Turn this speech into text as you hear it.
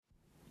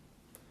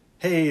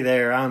Hey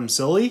there, I'm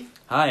Sully.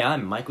 Hi,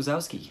 I'm Mike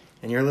Wazowski.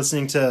 And you're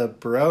listening to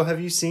Bro Have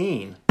You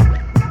Seen?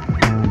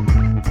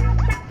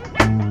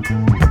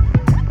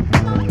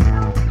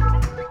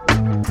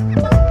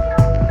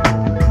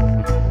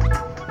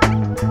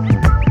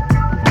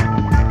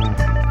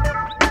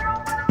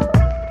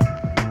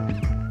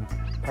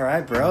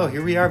 Alright, bro,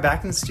 here we are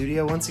back in the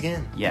studio once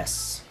again.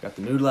 Yes, got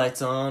the mood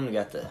lights on, we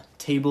got the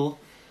table.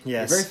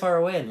 Yes. You're very far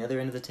away on the other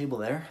end of the table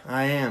there.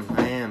 I am.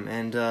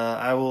 And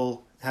I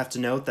will have to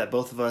note that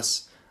both of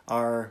us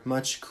are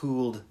much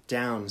cooled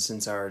down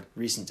since our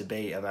recent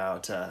debate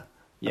about a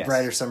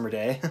brighter summer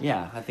day.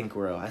 Yeah, I think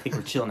we're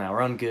chill now.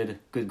 We're on good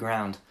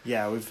ground.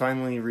 Yeah, we've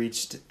finally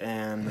reached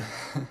an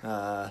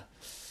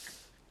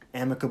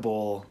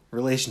amicable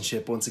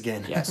relationship once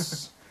again.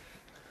 Yes.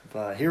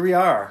 But here we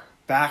are,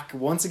 back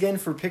once again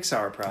for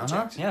Pixar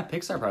Project. Yeah,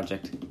 Pixar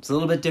Project. It's a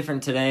little bit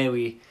different today.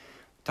 We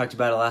talked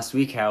about it last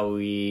week, how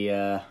we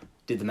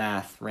did the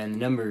math, ran the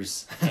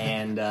numbers,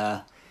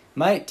 and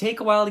might take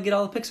a while to get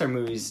all the Pixar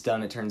movies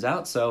done, it turns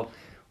out, so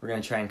we're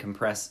going to try and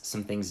compress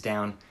some things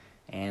down,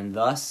 and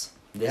thus,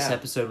 this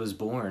episode was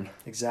born.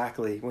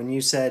 Exactly. When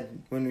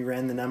we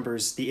ran the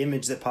numbers, the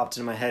image that popped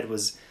into my head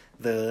was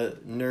the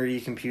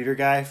nerdy computer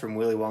guy from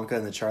Willy Wonka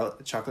and the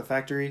Chocolate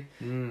Factory,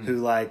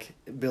 who,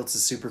 built a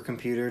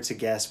supercomputer to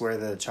guess where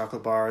the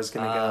chocolate bar is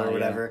going to go or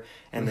whatever,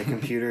 and the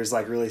computer's,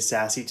 really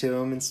sassy to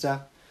him and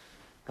stuff.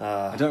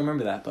 I don't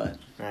remember that, but...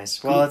 Nice.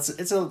 Cool. Well,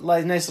 it's a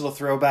nice little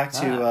throwback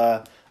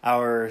to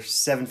our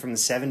 7 from the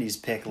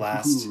 70s pick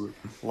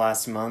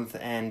last month.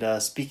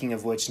 And speaking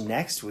of which,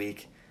 next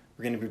week,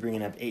 we're going to be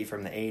bringing up 8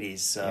 from the 80s.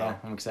 So yeah,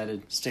 I'm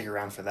excited. Stick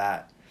around for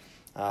that.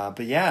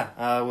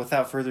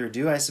 Without further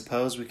ado, I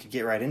suppose we could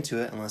get right into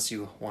it, unless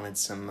you wanted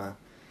some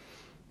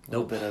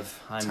little bit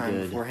of time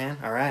beforehand.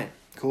 All right,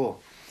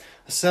 cool.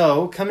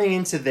 So, coming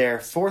into their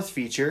fourth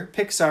feature,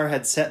 Pixar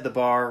had set the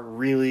bar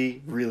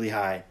really, really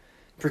high.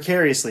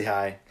 Precariously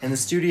high, and the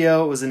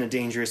studio was in a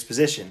dangerous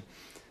position.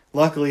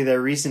 Luckily,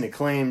 their recent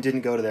acclaim didn't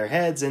go to their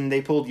heads, and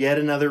they pulled yet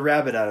another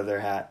rabbit out of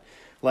their hat.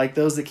 Like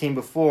those that came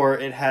before,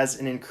 it has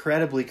an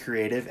incredibly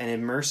creative and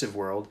immersive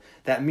world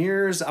that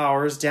mirrors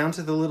ours down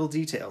to the little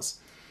details.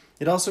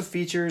 It also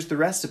features the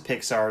rest of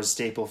Pixar's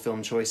staple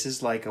film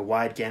choices, like a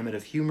wide gamut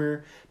of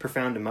humor,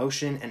 profound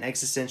emotion, and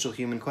existential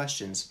human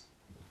questions.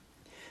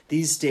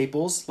 These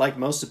staples, like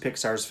most of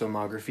Pixar's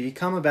filmography,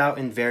 come about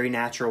in very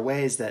natural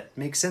ways that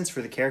make sense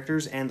for the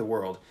characters and the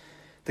world.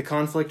 The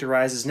conflict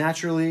arises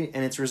naturally,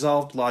 and it's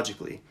resolved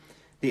logically.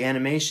 The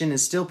animation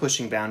is still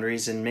pushing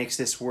boundaries and makes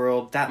this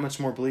world that much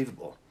more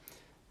believable.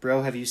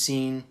 Bro, have you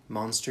seen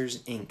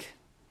Monsters, Inc.?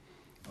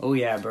 Oh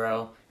yeah,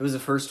 bro. It was a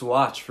first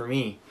watch for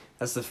me.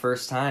 That's the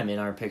first time in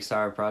our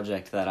Pixar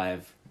project that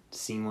I've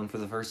seen one for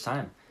the first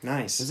time.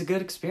 Nice. It was a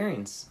good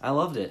experience. I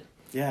loved it.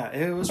 Yeah,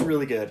 it was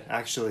really good,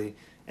 actually.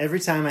 Every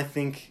time I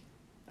think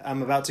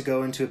I'm about to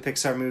go into a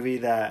Pixar movie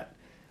that,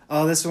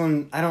 this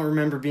one I don't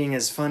remember being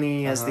as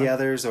funny as the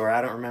others, or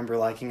I don't remember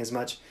liking as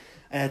much,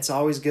 it's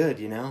always good,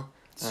 you know?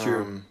 It's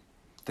true.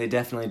 They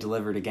definitely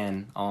delivered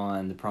again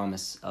on the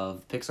promise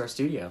of Pixar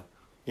Studio.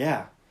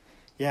 Yeah.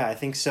 Yeah, I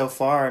think so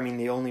far,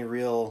 the only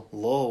real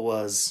lull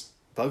was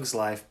Bug's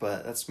Life,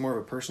 but that's more of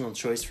a personal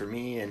choice for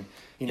me, and,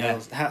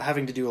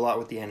 having to do a lot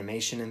with the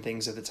animation and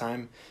things at the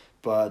time.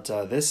 But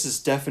this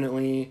is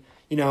definitely...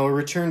 a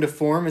return to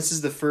form. This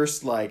is the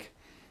first, I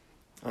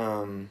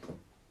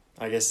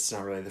guess it's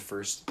not really the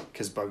first,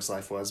 because Bug's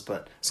Life was,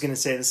 but I was going to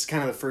say this is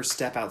kind of the first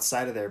step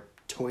outside of their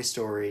Toy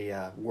Story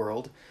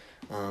world.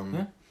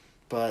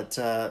 But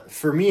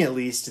for me, at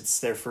least, it's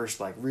their first,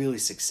 really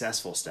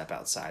successful step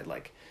outside.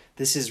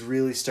 This is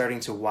really starting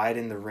to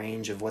widen the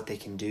range of what they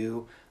can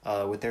do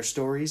with their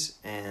stories,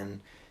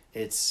 and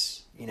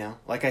it's,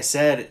 like I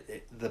said,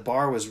 the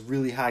bar was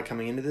really high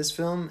coming into this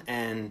film,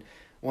 and...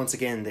 once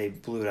again, they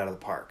blew it out of the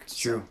park. It's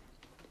true.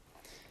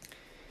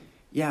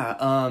 Yeah,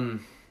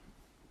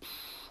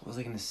 what was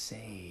I going to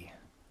say?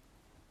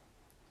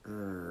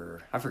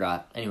 I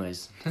forgot.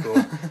 Anyways.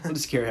 Cool. We'll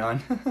just carry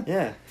on.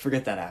 Yeah.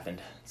 Forget that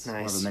happened. It's nice.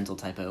 More of a mental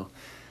typo.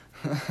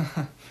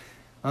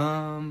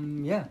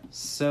 Yeah.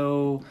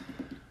 So,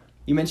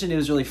 you mentioned it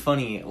was really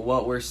funny.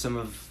 What were some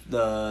of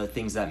the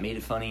things that made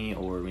it funny,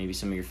 or maybe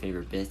some of your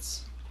favorite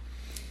bits?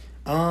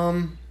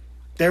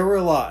 There were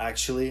a lot,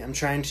 actually. I'm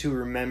trying to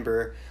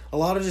remember. A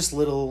lot of just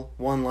little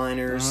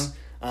one-liners.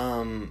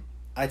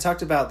 I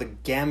talked about the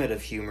gamut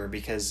of humor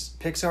because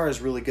Pixar is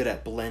really good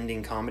at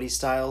blending comedy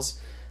styles.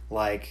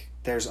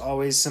 There's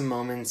always some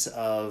moments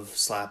of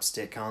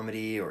slapstick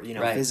comedy or,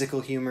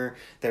 physical humor.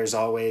 There's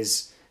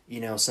always,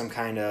 some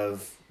kind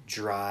of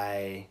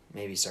dry,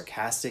 maybe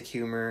sarcastic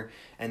humor.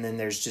 And then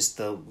there's just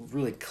the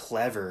really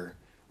clever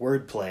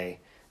wordplay.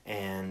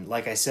 And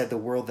like I said, the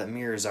world that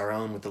mirrors our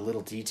own with the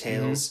little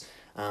details. Mm-hmm.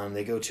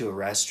 They go to a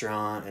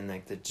restaurant, and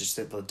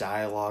the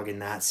dialogue in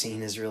that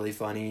scene is really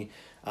funny.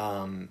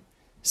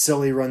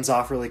 Sully runs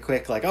off really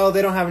quick, they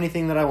don't have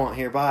anything that I want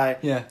here, bye.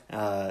 Yeah.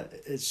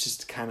 It's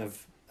just kind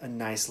of a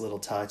nice little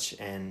touch,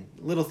 and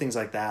little things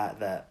like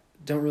that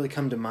don't really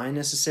come to mind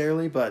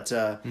necessarily, but...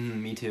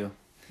 me too.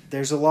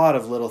 there's a lot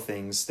of little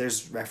things.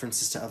 There's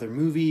references to other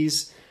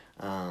movies,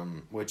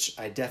 which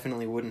I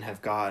definitely wouldn't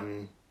have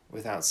gotten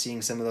without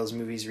seeing some of those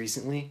movies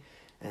recently.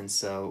 And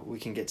so we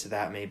can get to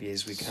that maybe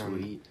as we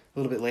come a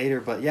little bit later.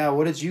 But yeah,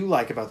 what did you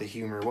like about the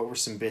humor? What were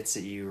some bits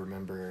that you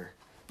remember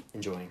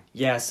enjoying?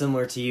 Yeah,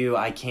 similar to you,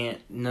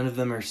 none of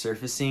them are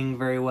surfacing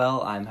very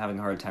well. I'm having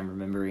a hard time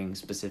remembering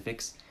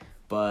specifics.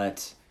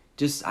 But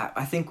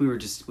I think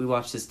we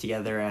watched this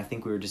together, and I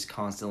think we were just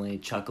constantly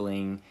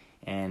chuckling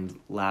and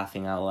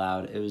laughing out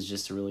loud. It was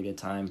just a really good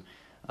time.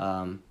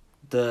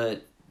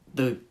 The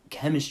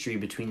chemistry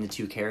between the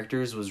two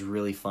characters was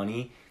really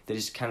funny. They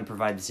just kind of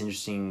provide this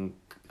interesting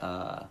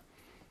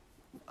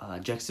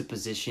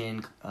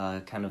juxtaposition,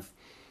 kind of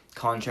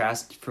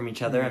contrast from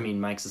each other. I mean,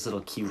 Mike's this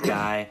little cute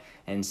guy,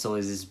 and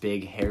Sully's this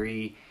big,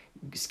 hairy,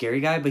 scary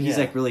guy, but he's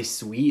like really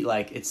sweet.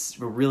 Like, it's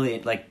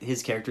really, like,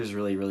 his character is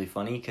really, really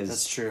funny because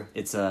that's true.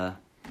 It's a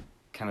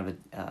kind of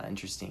a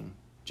interesting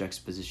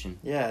juxtaposition.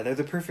 Yeah, they're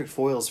the perfect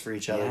foils for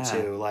each other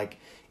too. Like,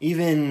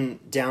 even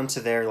down to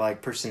their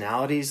like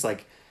personalities.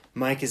 Like,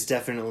 Mike is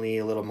definitely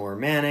a little more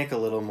manic, a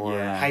little more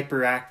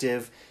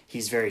hyperactive.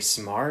 He's very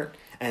smart.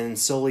 And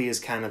Sully is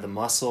kind of the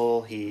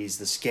muscle. He's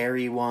the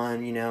scary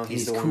one, you know.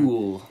 He's the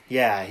cool. One,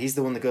 yeah, he's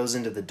the one that goes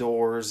into the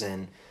doors.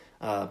 And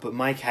but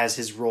Mike has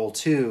his role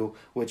too,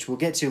 which we'll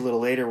get to a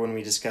little later when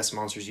we discuss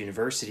Monsters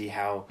University,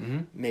 how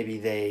maybe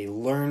they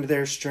learned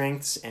their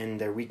strengths and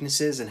their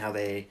weaknesses and how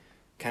they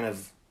kind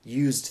of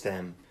used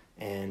them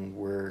and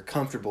were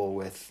comfortable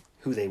with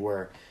who they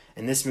were.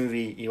 In this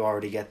movie, you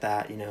already get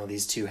that. You know,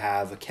 these two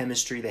have a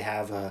chemistry, they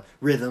have a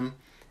rhythm,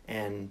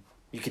 and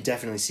you could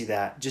definitely see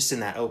that just in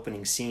that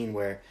opening scene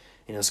where,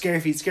 you know, scary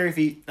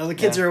feet, oh, the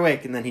kids are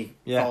awake, and then he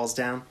falls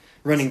down,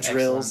 running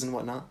drills and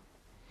whatnot.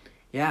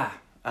 Yeah.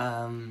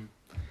 I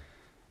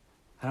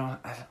don't know.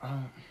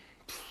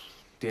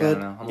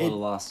 I'm a little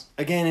lost.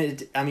 Again,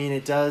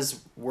 it does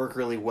work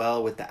really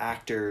well with the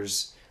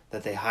actors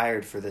that they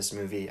hired for this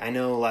movie. I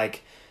know,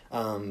 like,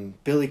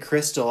 Billy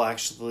Crystal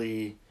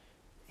actually,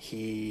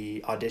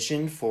 he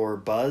auditioned for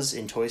Buzz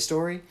in Toy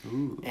Story.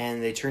 Ooh.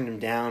 And they turned him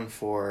down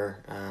for,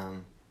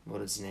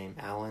 what is his name?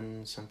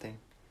 Alan something?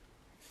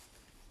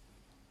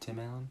 Tim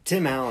Allen?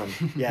 Tim Allen,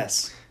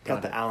 yes.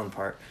 Got the Allen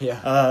part.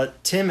 Yeah.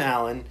 Tim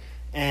Allen.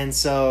 And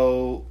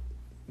so,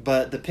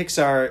 but the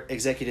Pixar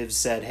executives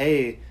said,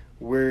 hey,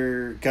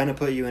 we're going to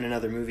put you in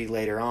another movie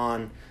later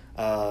on.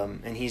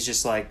 And he's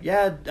just like,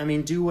 yeah, I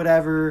mean, do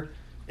whatever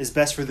is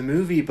best for the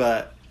movie,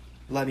 but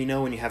let me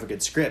know when you have a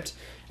good script.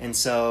 And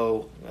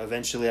so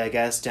eventually, I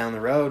guess, down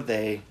the road,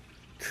 they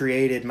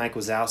created Mike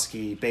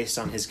Wazowski based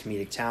on his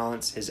comedic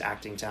talents, his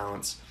acting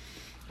talents.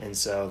 And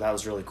so that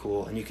was really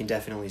cool. And you can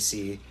definitely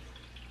see,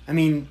 I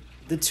mean,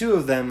 the two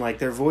of them, like,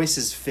 their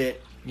voices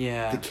fit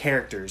the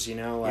characters, you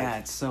know? Like, yeah,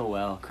 it's so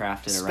well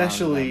crafted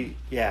especially, around them.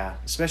 Yeah,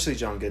 especially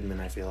John Goodman,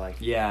 I feel like.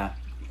 Yeah,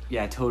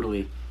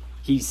 totally.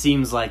 He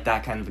seems like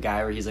that kind of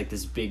guy where he's like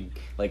this big,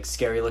 like,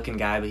 scary looking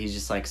guy, but he's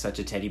just like such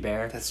a teddy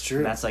bear. That's true.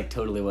 And that's like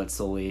totally what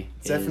Sully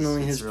is.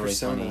 Definitely his really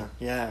persona. Funny.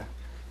 Yeah.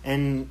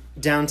 And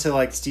down to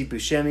like Steve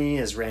Buscemi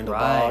as Randall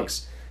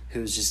Boggs,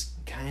 who's just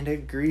kind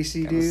of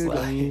greasy dude.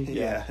 Like,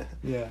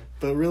 yeah.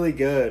 But really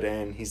good,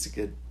 and he's a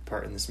good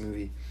part in this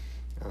movie.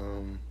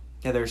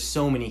 Yeah, there's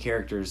so many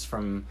characters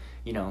from,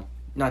 you know,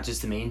 not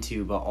just the main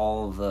two, but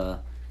all of the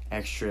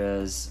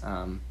extras.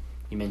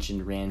 You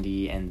mentioned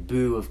Randy and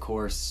Boo, of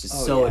course,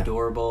 just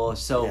adorable,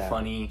 so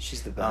funny.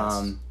 She's the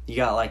best. You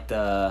got like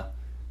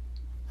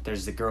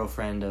there's the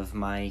girlfriend of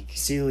Mike,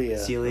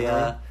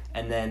 Celia,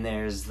 and then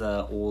there's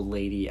the old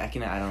lady.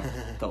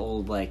 The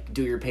old like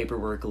do your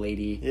paperwork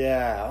lady.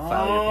 Yeah,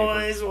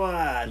 always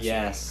watch.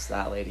 Yes,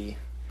 that lady.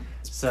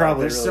 So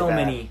probably there's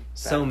really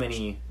so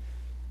many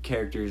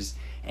characters.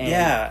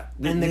 And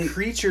the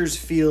creatures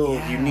feel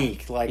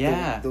unique. Like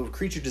the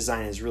creature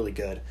design is really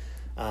good.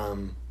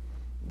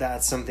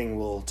 That's something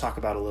we'll talk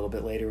about a little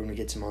bit later when we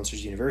get to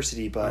Monsters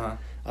University, but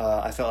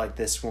I felt like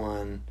this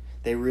one,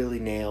 they really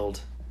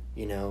nailed,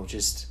 you know,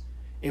 just,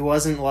 it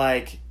wasn't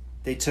like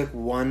they took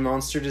one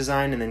monster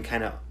design and then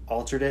kind of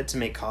altered it to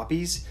make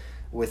copies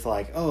with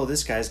like, oh,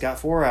 this guy's got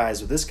 4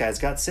 eyes, or this guy's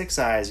got 6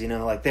 eyes, you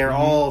know, like they're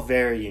all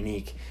very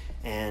unique,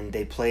 and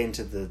they play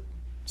into the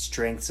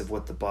strengths of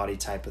what the body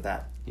type of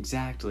that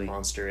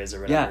monster is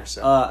or whatever. Yeah.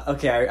 So.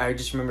 Okay, I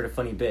just remembered a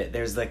funny bit.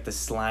 There's like the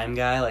slime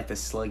guy, like the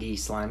sluggy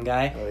slime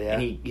guy. Oh, yeah?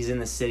 And he's in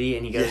the city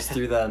and he goes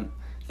through the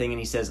thing and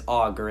he says,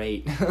 "Aw,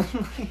 great."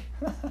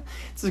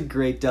 It's a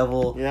great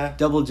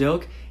double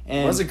joke.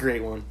 And it was a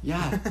great one.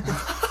 Yeah.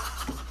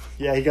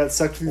 Yeah, he got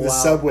sucked through the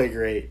subway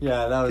grate.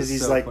 Yeah, that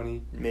was so like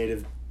funny. Made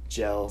of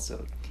gel,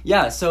 so...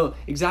 Yeah, so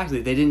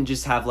exactly. They didn't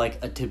just have like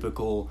a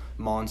typical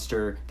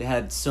monster. They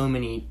had so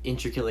many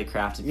intricately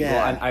crafted people.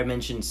 Yeah. I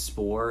mentioned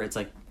Spore. It's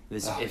like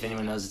this. If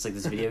anyone knows, it's like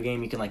this video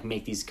game. You can like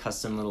make these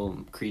custom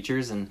little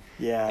creatures and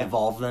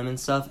evolve them and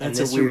stuff. That's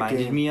and this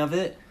reminded me of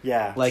it.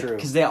 Yeah, like true.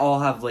 Because they all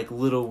have like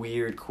little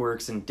weird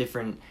quirks and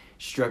different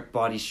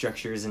body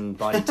structures and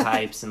body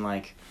types, and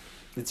like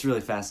it's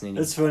really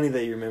fascinating. It's funny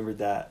that you remembered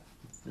that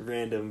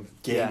random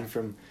game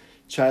from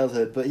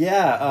childhood. But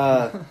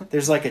yeah,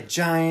 there's like a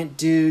giant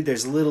dude.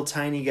 There's little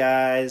tiny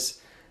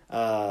guys.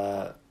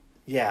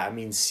 Yeah, I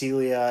mean,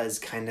 Celia is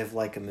kind of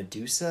like a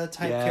Medusa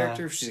type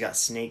character. She's got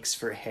snakes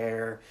for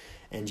hair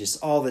and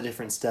just all the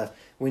different stuff.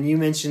 When you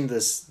mentioned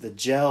the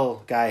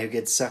gel guy who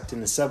gets sucked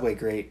in the subway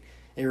grate,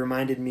 it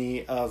reminded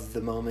me of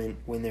the moment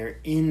when they're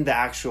in the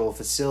actual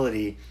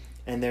facility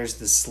and there's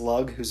the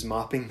slug who's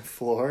mopping the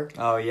floor.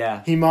 Oh,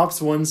 yeah. He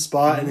mops one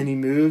spot and then he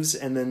moves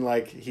and then,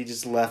 like, he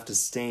just left a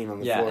stain on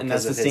the floor. Yeah, and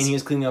that's the stain he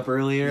was cleaning up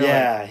earlier.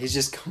 Yeah, he's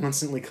just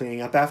constantly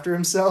cleaning up after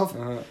himself.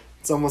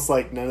 It's almost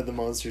like none of the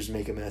monsters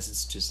make a mess.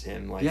 It's just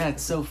him. Like, yeah,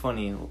 it's so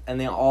funny. And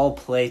they all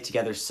play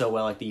together so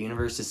well. Like, the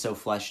universe is so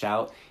fleshed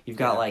out. You've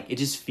got, like, it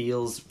just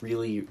feels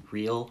really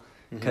real.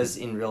 Because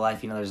in real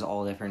life, you know, there's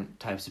all different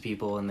types of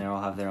people and they all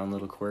have their own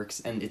little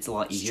quirks. And it's a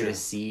lot easier to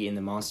see in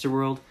the monster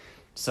world.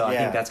 So I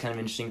think that's kind of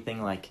an interesting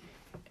thing. Like,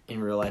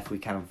 in real life, we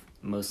kind of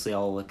mostly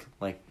all look,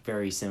 like,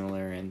 very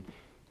similar and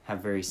have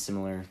very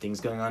similar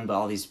things going on. But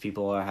all these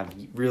people have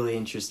really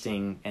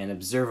interesting and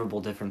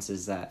observable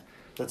differences that...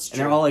 That's true.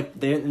 And they're all, like,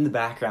 they're in the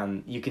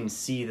background. You can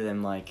see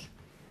them, like,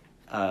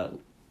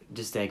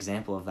 just the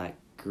example of that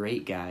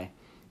great guy.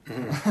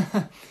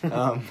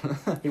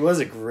 He was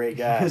a great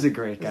guy. He was a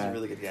great guy. He was a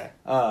really good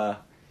guy.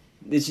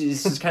 It's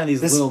just kind of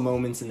these little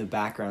moments in the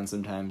background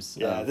sometimes.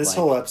 Yeah, this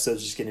whole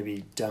episode's just going to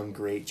be dumb,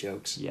 great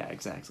jokes. Yeah,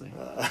 exactly.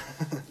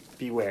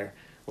 Beware,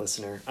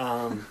 listener.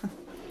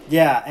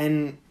 Yeah,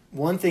 and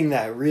one thing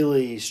that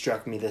really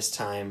struck me this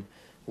time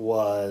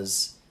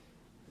was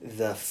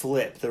the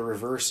flip, the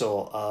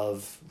reversal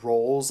of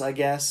roles, I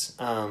guess.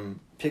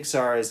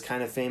 Pixar is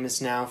kind of famous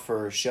now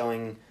for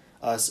showing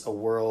us a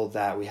world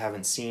that we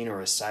haven't seen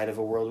or a side of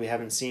a world we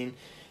haven't seen.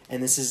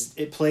 And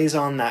it plays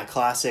on that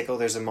classic, oh,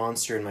 there's a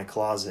monster in my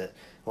closet.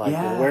 Like,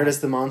 well, where does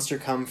the monster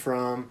come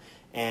from?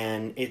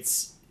 And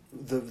it's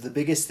the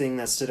biggest thing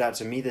that stood out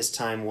to me this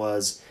time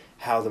was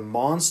how the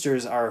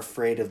monsters are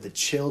afraid of the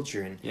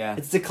children. Yeah.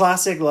 It's the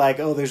classic, like,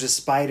 oh, there's a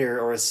spider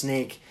or a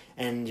snake,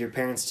 and your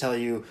parents tell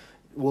you,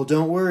 well,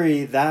 don't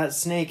worry, that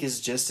snake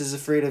is just as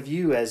afraid of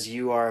you as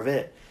you are of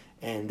it.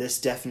 And this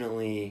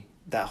definitely,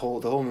 the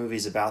whole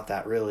movie's about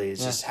that, really.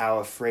 It's just how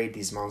afraid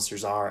these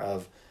monsters are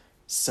of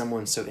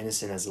someone so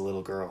innocent as a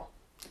little girl.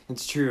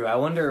 It's true. I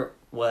wonder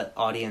what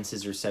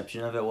audience's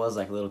reception of it was,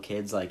 like little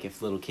kids, like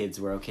if little kids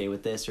were okay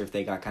with this or if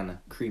they got kind of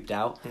creeped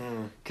out.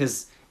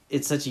 Because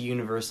it's such a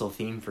universal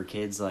theme for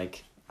kids.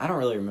 Like, I don't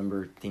really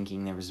remember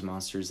thinking there was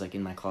monsters like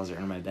in my closet or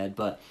under my bed,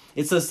 but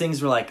it's those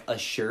things where like a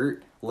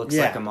shirt looks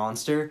like a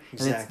monster.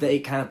 Exactly. And it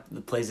kind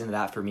of plays into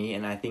that for me.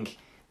 And I think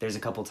there's a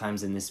couple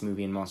times in this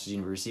movie in Monsters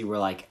University where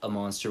like a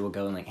monster will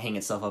go and like hang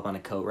itself up on a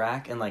coat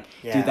rack. And like,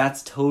 dude,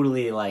 that's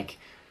totally like...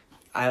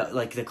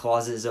 like the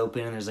closet is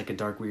open and there's like a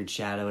dark weird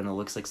shadow and it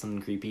looks like something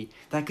creepy.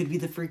 That could be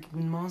the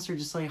freaking monster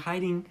just like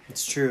hiding.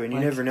 It's true, and you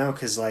never know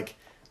because like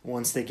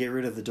once they get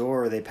rid of the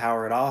door or they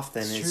power it off,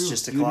 then it's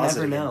just a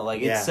closet. You never know.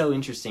 Like it's so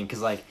interesting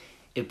because like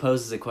it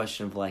poses a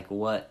question of like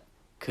what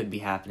could be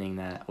happening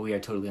that we are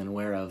totally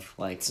unaware of.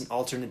 Like it's an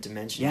alternate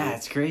dimension. Yeah,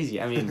 it's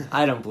crazy. I mean,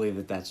 I don't believe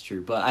that that's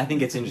true, but I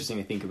think it's interesting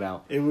to think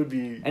about. It would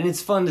be, and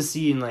it's fun to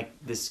see in like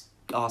this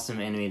awesome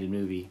animated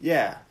movie.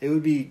 Yeah, it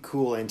would be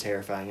cool and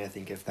terrifying, I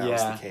think, if that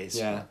was the case.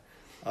 Yeah.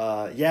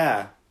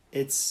 But,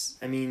 it's,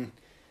 I mean,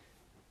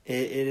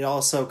 it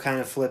also kind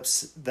of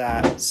flips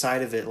that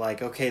side of it.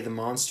 Like, okay, the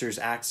monsters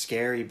act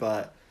scary,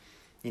 but,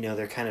 you know,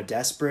 they're kind of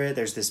desperate.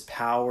 There's this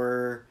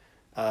power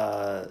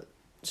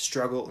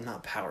struggle,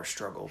 not power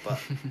struggle,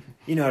 but,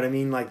 you know what I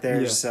mean? Like,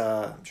 there's,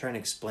 I'm trying to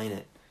explain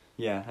it.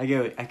 Yeah,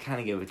 I kind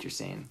of get what you're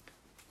saying.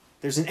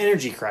 There's an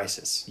energy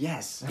crisis.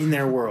 Yes. In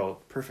their world.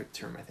 Perfect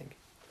term, I think.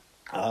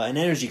 An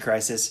energy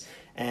crisis,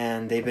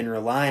 and they've been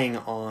relying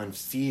on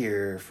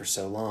fear for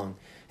so long.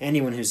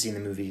 Anyone who's seen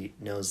the movie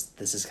knows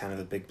this is kind of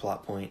a big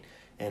plot point,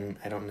 and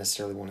I don't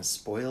necessarily want to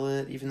spoil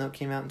it, even though it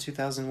came out in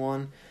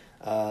 2001.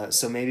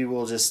 So maybe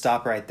we'll just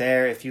stop right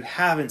there. If you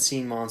haven't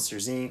seen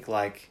Monsters, Inc.,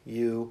 like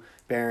you,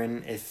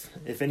 Baron,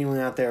 if anyone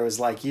out there was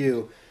like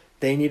you,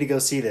 they need to go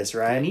see this,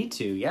 right? They need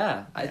to,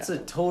 yeah. It's a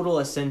total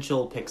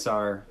essential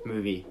Pixar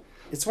movie.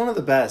 It's one of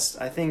the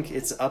best. I think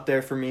it's up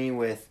there for me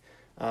with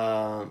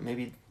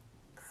maybe...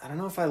 I don't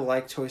know if I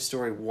like Toy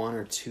Story 1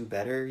 or 2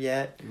 better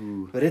yet,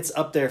 but it's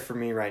up there for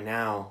me right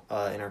now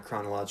in our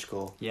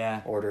chronological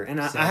order.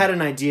 And I had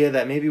an idea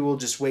that maybe we'll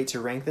just wait to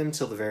rank them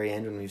till the very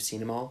end when we've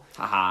seen them all.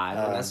 Haha,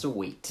 everyone has to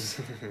wait,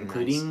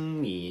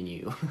 including me and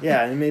you.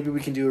 Yeah, and maybe we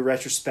can do a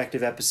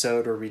retrospective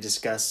episode where we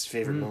discuss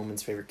favorite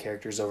moments, favorite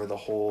characters over the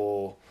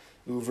whole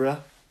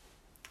oeuvre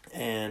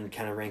and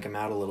kind of rank them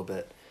out a little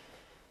bit.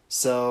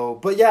 So,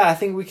 but yeah, I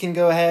think we can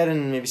go ahead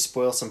and maybe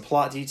spoil some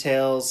plot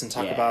details and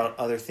talk about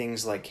other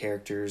things like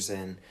characters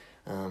and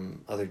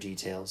other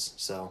details.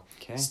 So,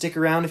 stick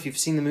around if you've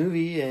seen the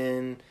movie,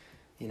 and,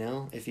 you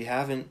know, if you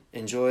haven't,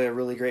 enjoy a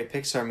really great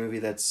Pixar movie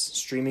that's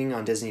streaming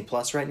on Disney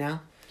Plus right now.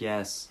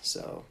 Yes.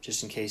 So,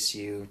 just in case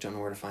you don't know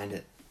where to find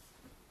it.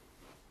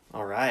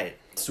 All right.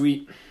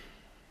 Sweet.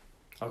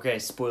 Okay,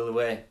 spoil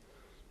away,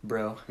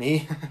 bro.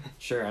 Me?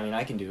 Sure, I mean,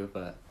 I can do it,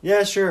 but...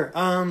 Yeah, sure.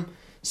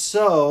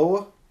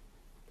 So...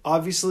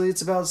 obviously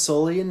it's about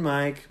Sully and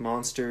Mike,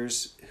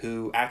 monsters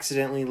who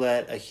accidentally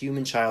let a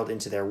human child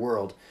into their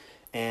world.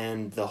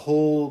 And the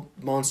whole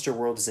monster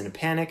world is in a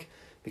panic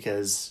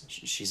because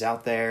she's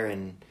out there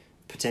and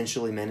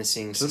potentially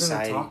menacing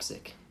society. Children are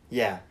toxic.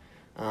 Yeah.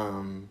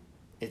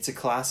 It's a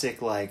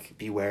classic, like,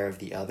 beware of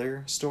the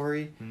other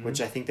story, which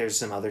I think there's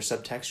some other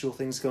subtextual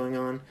things going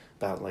on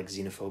about, like,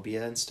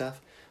 xenophobia and stuff.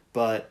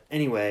 But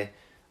anyway,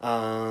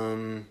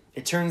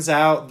 it turns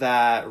out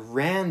that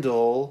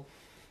Randall,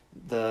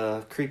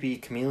 the creepy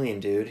chameleon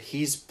dude,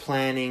 he's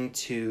planning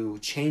to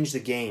change the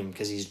game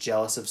because he's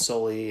jealous of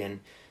Sully and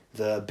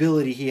the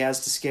ability he has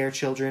to scare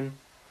children.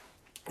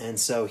 And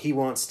so he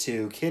wants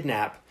to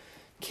kidnap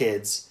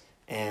kids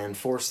and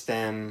force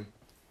them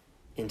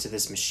into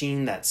this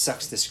machine that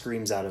sucks the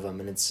screams out of them,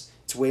 and it's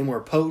way more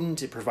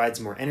potent. It provides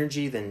more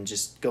energy than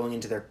just going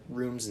into their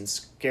rooms and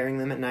scaring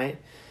them at night,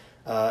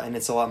 and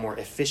it's a lot more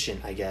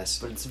efficient, I guess.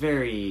 But it's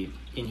very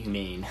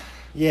inhumane.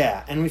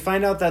 Yeah, and we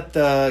find out that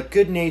the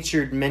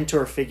good-natured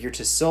mentor figure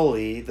to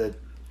Sully, the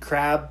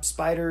crab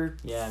spider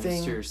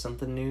thing... Mr.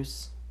 Something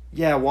Noose?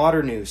 Yeah,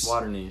 Water Noose.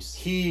 Water Noose.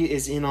 He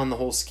is in on the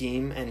whole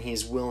scheme, and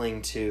he's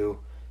willing to,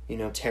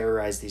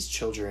 terrorize these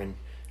children.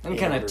 And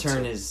kind of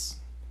turn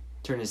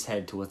his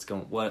head to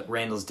what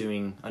Randall's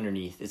doing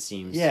underneath, it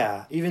seems.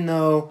 Yeah, even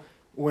though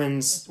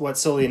what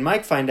Sully and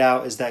Mike find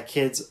out is that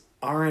kids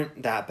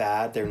aren't that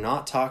bad, they're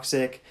not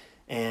toxic,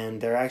 and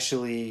they're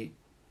actually,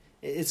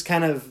 it's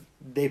kind of,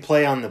 they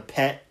play on the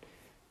pet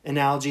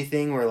analogy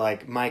thing where,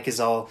 like, Mike is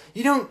all,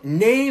 you don't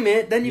name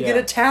it, then you get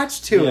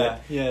attached to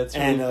it. Yeah, it's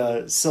really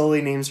and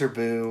Sully names her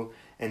Boo,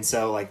 and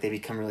so, like, they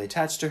become really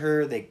attached to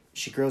her,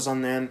 she grows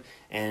on them,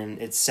 and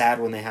it's sad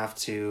when they have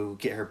to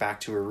get her back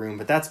to her room,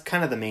 but that's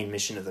kind of the main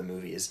mission of the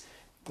movie is,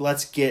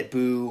 let's get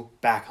Boo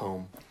back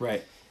home.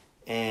 Right.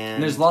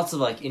 And there's lots of,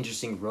 like,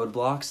 interesting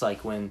roadblocks,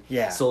 like when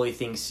Sully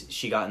thinks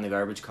she got in the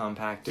garbage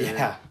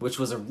compactor, which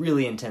was a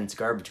really intense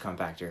garbage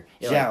compactor.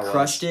 It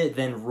crushed it,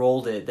 then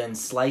rolled it, then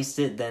sliced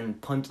it, then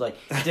punched, like,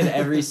 it did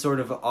every sort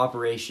of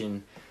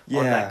operation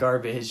on that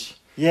garbage.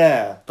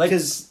 Yeah.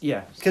 Because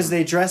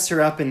they dress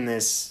her up in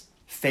this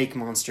fake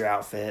monster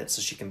outfit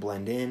so she can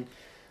blend in,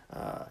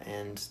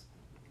 and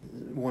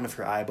one of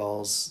her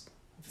eyeballs,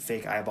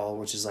 fake eyeball,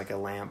 which is like a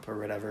lamp or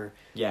whatever,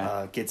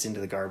 gets into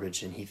the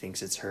garbage and he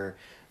thinks it's her.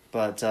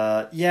 But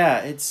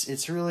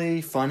it's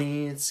really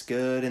funny, it's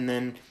good, and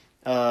then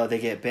they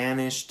get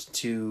banished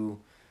to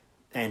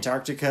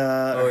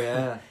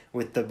Antarctica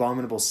with the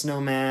abominable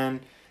snowman,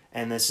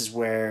 and this is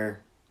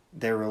where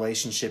their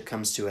relationship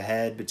comes to a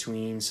head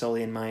between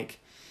Sully and Mike.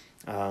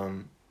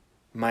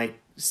 Mike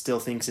still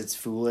thinks it's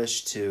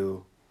foolish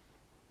to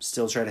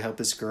still try to help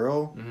this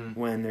girl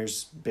when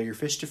there's bigger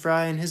fish to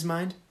fry in his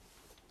mind.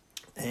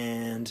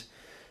 And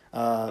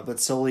but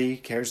Sully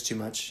cares too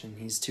much, and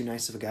he's too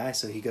nice of a guy,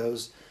 so he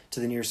goes to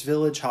the nearest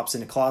village, hops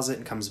in a closet,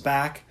 and comes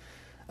back.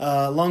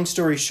 Long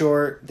story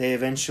short, they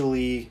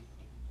eventually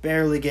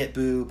barely get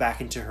Boo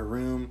back into her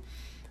room,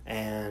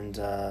 and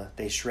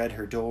they shred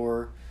her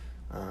door.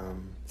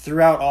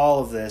 Throughout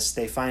all of this,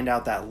 they find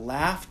out that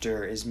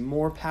laughter is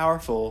more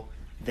powerful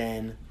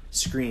than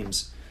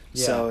screams.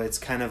 Yeah. So it's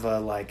kind of a,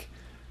 like,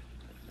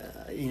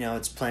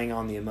 it's playing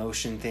on the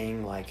emotion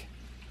thing, like,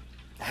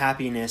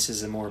 happiness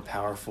is a more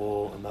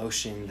powerful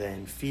emotion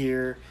than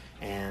fear,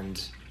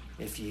 and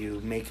if you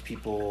make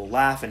people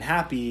laugh and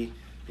happy,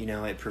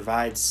 it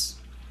provides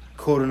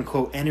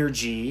quote-unquote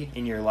energy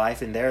in your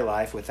life, in their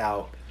life,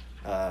 without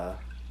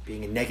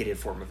being a negative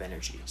form of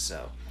energy.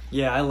 So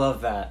yeah, I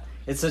love that.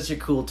 It's such a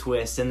cool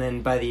twist, and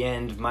then by the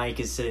end, Mike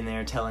is sitting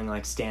there telling,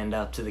 like, stand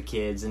up to the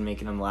kids and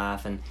making them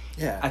laugh, and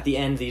at the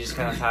end, they just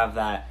kind of have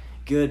that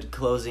good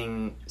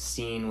closing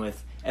scene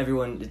with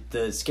everyone.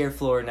 The scare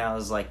floor now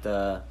is like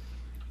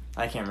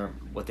I can't remember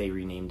what they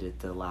renamed it,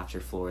 the laughter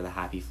floor, the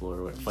happy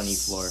floor, what funny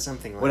floor.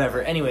 Something like whatever.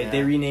 that. Anyway,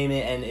 they rename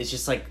it, and it's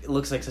just like, it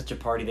looks like such a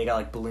party. They got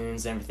like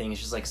balloons and everything.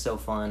 It's just like so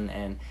fun,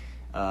 and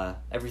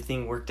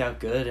everything worked out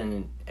good,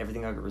 and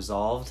everything got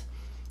resolved,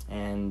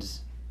 and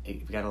we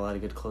got a lot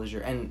of good closure.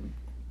 And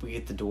we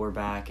get the door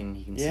back, and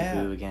you can see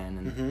Boo again,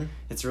 and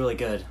it's really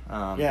good.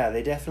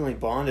 They definitely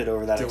bonded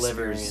over that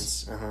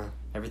experience.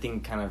 Everything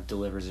kind of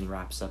delivers and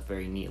wraps up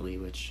very neatly,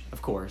 which,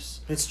 of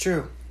course. It's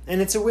true. And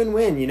it's a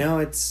win-win,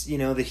 it's,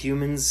 the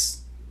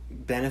humans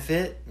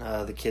benefit,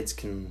 the kids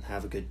can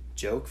have a good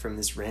joke from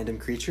this random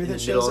creature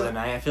that shows up. In the middle of the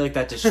night, I feel like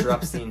that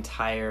disrupts the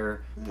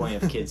entire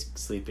point of kids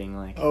sleeping,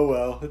 like... Oh,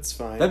 well, it's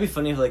fine. That'd be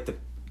funny if, like,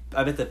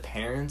 I bet the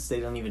parents, they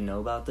don't even know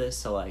about this,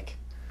 so, like...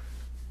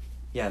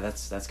 Yeah,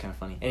 that's kind of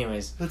funny.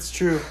 Anyways. That's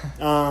true.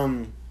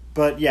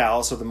 But, yeah,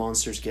 also the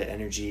monsters get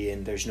energy,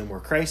 and there's no more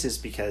crisis,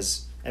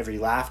 because every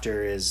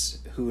laughter is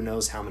who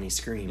knows how many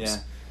screams.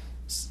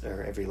 Yeah.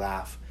 Or every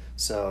laugh.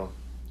 So...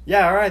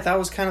 Yeah, all right, that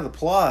was kind of the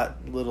plot.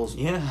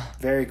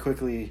 Very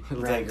quickly.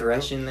 Little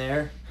digression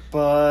there.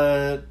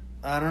 But,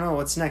 I don't know,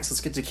 what's next?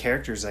 Let's get to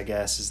characters, I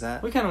guess. Is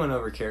that... We kind of went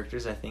over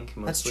characters, I think,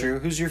 mostly. That's true.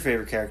 Who's your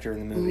favorite character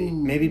in the movie? Ooh.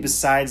 Maybe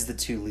besides the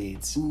two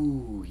leads.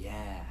 Ooh,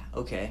 yeah.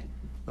 Okay.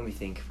 Let me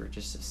think for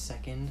just a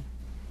second.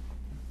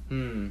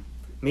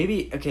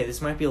 Maybe, okay, this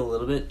might be a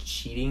little bit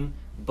cheating,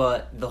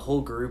 but the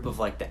whole group of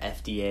like the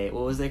FDA,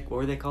 what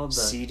were they called?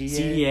 The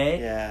CDA?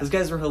 Yeah. Those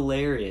guys were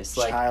hilarious.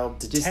 Like Child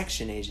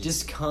Detection Agency.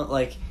 Just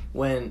like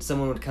when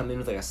someone would come in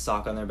with like a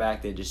sock on their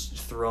back, they'd just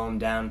throw them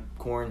down,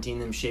 quarantine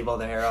them, shave all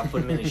their hair off,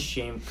 put them in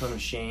a cone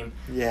of shame.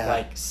 Yeah.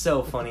 Like,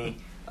 so funny.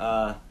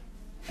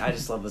 I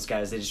just love those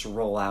guys. They just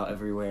roll out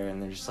everywhere,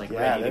 and they're just like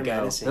ready to go.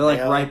 Menacing. They're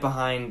like right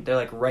behind. They're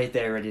like right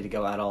there, ready to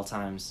go at all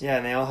times. Yeah,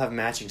 and they all have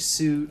matching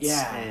suits.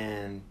 Yeah,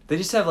 and they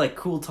just have like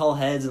cool tall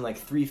heads and like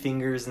 3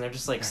 fingers, and they're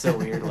just like so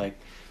weird. Like,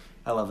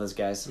 I love those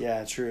guys.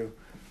 Yeah, true.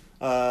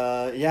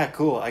 Yeah,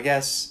 cool. I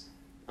guess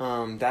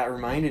that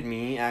reminded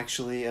me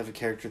actually of a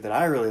character that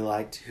I really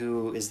liked,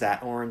 who is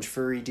that orange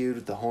furry dude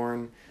with the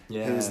horn.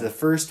 Yeah, who's the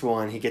first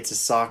one. He gets a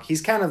sock.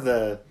 He's kind of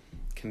the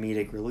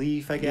comedic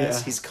relief, I guess.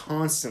 Yeah. He's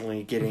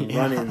constantly getting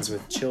run-ins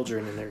with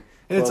children in their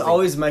and it's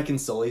always Mike and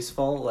Sully's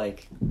fault.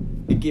 Like,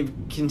 it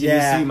continues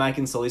to be Mike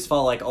and Sully's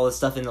fault. Like, all the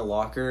stuff in the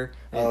locker.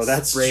 Oh,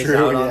 that's sprays true.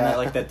 out on that,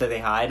 like that they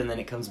hide, and then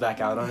it comes back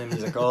out on him.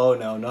 He's like, oh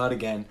no, not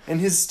again. And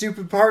his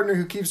stupid partner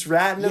who keeps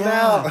ratting him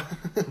out.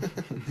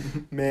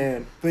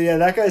 Man. But yeah,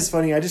 that guy's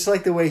funny. I just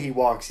like the way he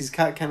walks. He's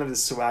got kind of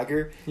this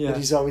swagger. Yeah. But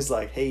he's always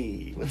like,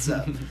 hey, what's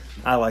up?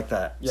 I like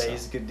that. Yeah,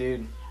 he's a good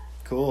dude.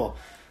 Cool.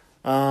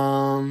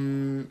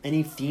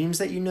 Any themes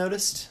that you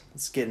noticed?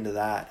 Let's get into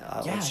that.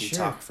 I'll let you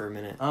talk for a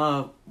minute.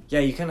 Yeah,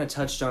 you kind of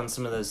touched on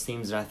some of those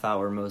themes that I thought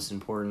were most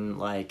important,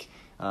 like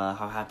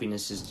how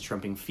happiness is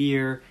trumping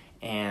fear,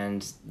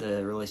 and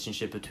the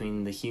relationship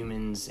between the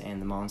humans and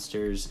the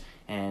monsters.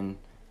 And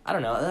I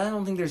don't know, I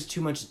don't think there's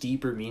too much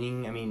deeper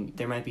meaning. I mean,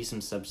 there might be some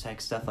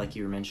subtext stuff like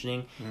you were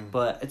mentioning,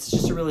 but it's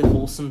just a really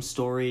wholesome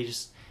story,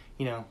 just,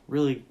 you know,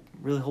 really,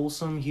 really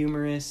wholesome,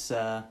 humorous.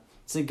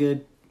 It's a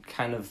good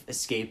kind of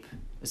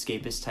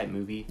escapist type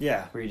movie.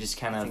 Yeah. Where you just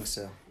kind of... I think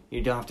so.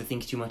 You don't have to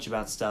think too much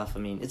about stuff. I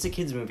mean, it's a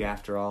kids' movie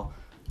after all.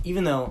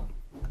 Even though...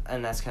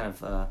 And that's kind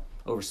of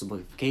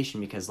oversimplification,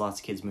 because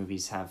lots of kids'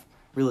 movies have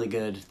really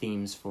good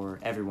themes for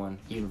everyone.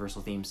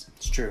 Universal themes.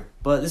 It's true.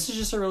 But this is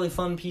just a really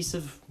fun piece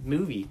of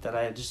movie that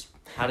I just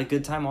had a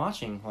good time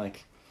watching.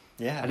 Like...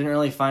 Yeah. I didn't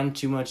really find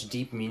too much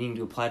deep meaning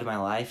to apply to my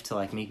life to,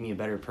 like, make me a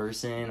better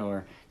person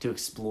or to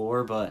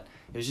explore, but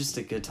it was just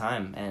a good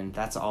time, and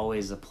that's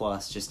always a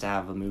plus, just to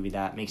have a movie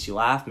that makes you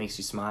laugh, makes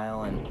you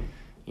smile, and,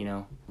 you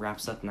know,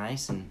 wraps up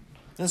nice, and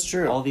that's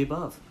true. All the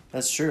above.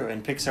 That's true,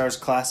 and Pixar's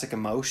classic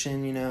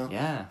emotion, you know?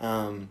 Yeah.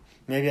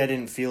 Maybe I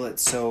didn't feel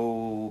it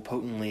so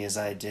potently as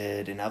I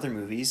did in other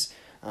movies,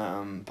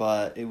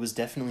 but it was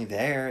definitely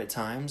there at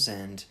times,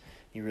 and...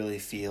 You really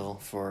feel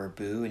for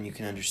Boo, and you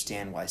can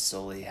understand why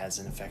Sully has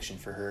an affection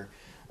for her,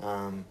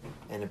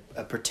 and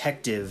a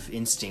protective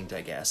instinct,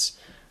 I guess.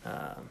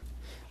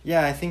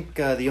 Yeah, I think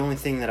the only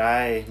thing that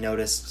I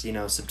noticed, you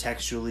know,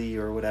 subtextually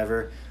or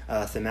whatever,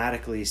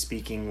 thematically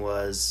speaking,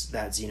 was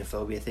that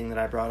xenophobia thing that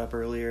I brought up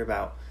earlier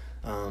about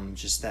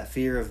just that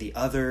fear of the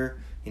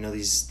other. You know,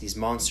 these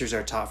monsters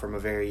are taught from a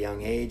very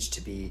young age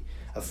to be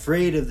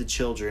afraid of the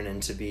children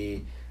and to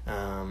be...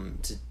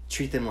 to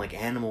treat them like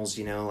animals,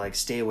 you know, like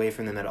stay away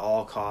from them at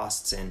all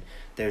costs. And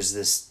there's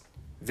this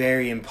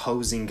very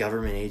imposing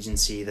government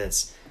agency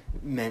that's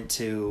meant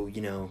to,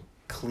 you know,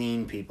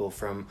 clean people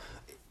from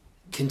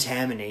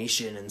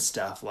contamination and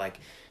stuff.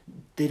 Like,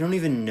 they don't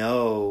even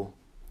know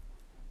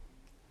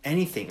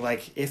anything.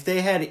 Like, if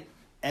they had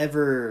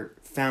ever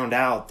found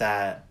out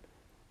that,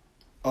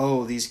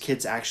 oh, these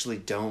kids actually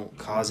don't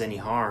cause any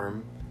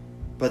harm,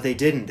 but they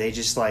didn't. They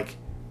just, like,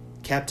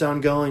 kept on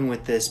going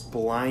with this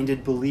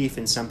blinded belief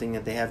in something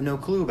that they have no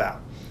clue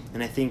about.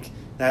 And I think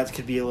that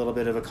could be a little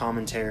bit of a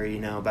commentary, you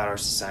know, about our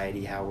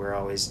society, how we're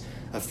always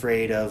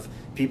afraid of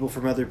people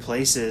from other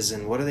places,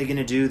 and what are they going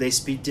to do? They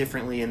speak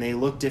differently and they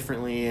look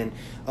differently, and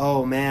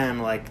oh man,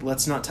 like,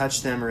 let's not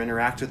touch them or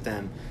interact with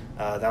them.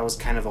 That was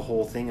kind of a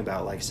whole thing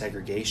about, like,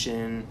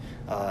 segregation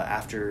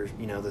after,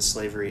 you know, the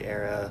slavery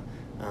era,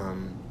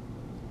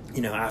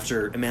 you know,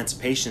 after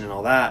emancipation and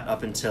all that,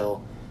 up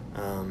until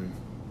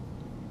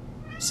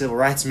civil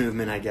rights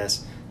movement, I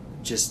guess.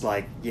 Just,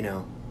 like, you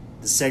know,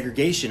 the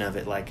segregation of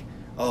it, like,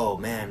 oh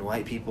man,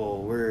 white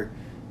people,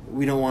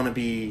 we don't want to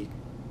be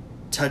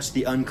touch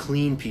the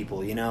unclean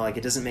people, you know, like,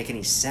 it doesn't make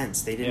any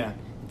sense. They didn't.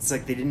 It's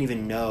like they didn't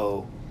even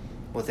know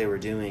what they were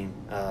doing,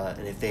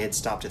 and if they had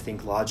stopped to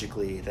think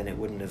logically, then it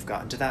wouldn't have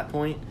gotten to that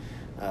point.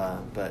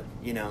 But,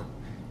 you know,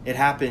 it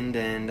happened,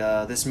 and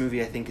this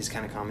movie, I think, is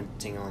kind of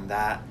commenting on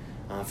that.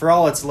 For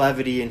all its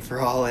levity and for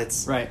all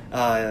its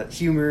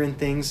humor and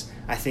things,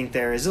 I think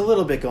there is a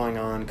little bit going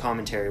on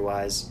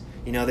commentary-wise.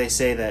 You know, they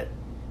say that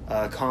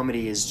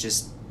comedy is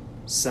just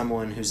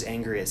someone who's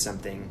angry at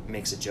something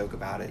makes a joke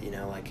about it, you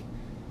know, like,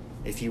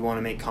 if you want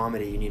to make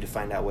comedy, you need to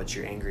find out what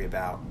you're angry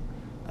about.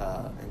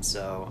 And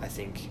so I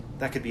think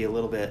that could be a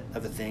little bit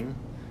of a thing.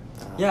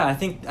 Yeah, I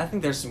think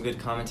there's some good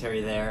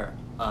commentary there,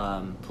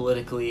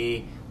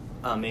 politically,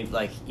 maybe,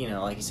 like, you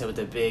know, like you said, with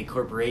the big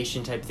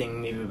corporation type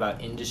thing, maybe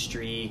about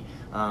industry,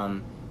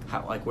 how,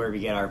 like, where we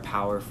get our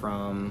power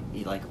from,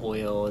 like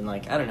oil, and,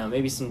 like, I don't know,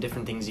 maybe some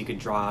different things you could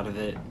draw out of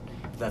it,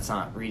 if that's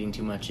not reading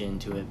too much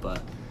into it.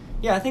 But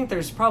yeah, I think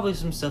there's probably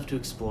some stuff to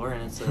explore,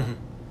 and it's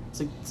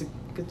a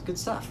good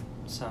stuff.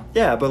 So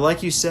yeah, but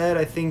like you said,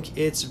 I think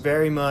it's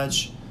very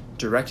much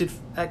directed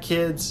at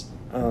kids.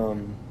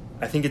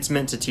 I think it's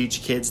meant to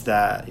teach kids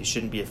that you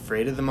shouldn't be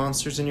afraid of the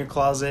monsters in your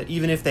closet.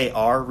 Even if they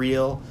are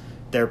real,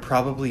 they're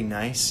probably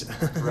nice.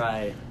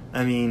 Right.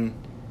 I mean,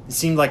 it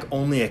seemed like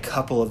only a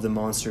couple of the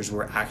monsters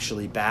were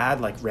actually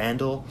bad. Like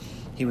Randall,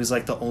 he was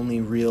like the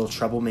only real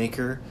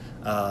troublemaker,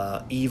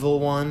 evil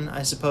one,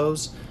 I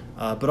suppose.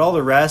 But all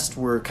the rest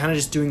were kind of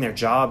just doing their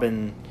job,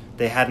 and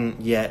they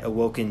hadn't yet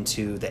awoken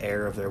to the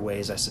error of their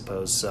ways, I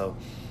suppose. So,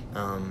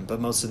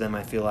 but most of them,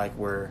 I feel like,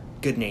 were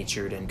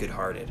good-natured and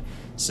good-hearted.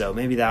 So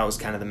maybe that was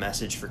kind of the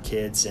message for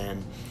kids.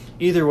 And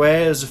either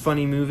way, it was a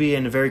funny movie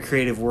and a very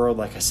creative world,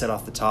 like I said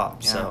off the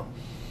top. Yeah. So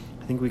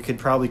I think we could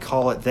probably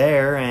call it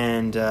there.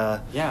 And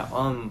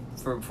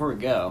before we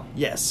go,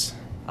 yes,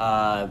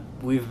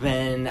 we've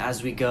been,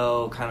 as we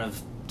go, kind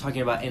of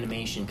talking about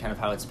animation, kind of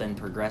how it's been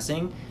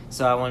progressing.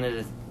 So I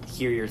wanted to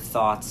hear your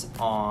thoughts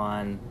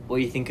on what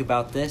you think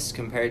about this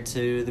compared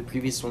to the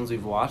previous ones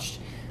we've watched.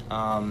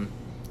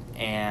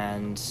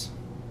 And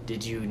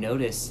did you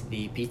notice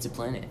the Pizza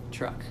Planet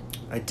truck?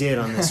 I did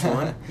on this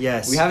one.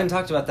 Yes. We haven't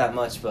talked about that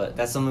much, but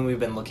that's something we've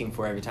been looking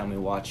for every time we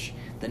watch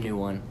the new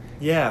one.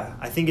 Yeah,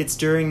 I think it's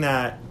during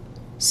that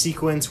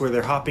sequence where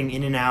they're hopping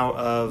in and out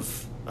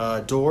of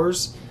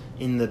doors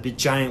in the big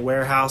giant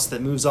warehouse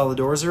that moves all the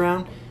doors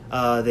around.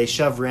 They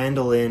shove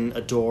Randall in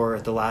a door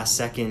at the last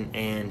second,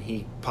 and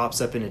he pops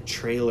up in a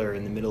trailer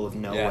in the middle of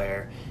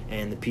nowhere,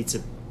 and the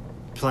Pizza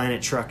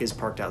Planet truck is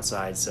parked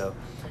outside. So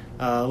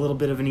a little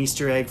bit of an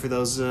Easter egg for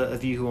those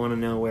of you who want to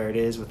know where it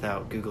is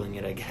without Googling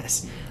it, I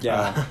guess.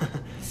 Yeah.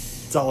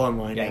 It's all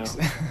online now.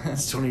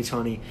 It's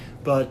 2020.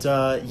 But,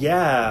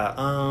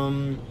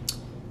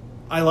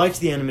 I liked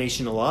the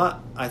animation a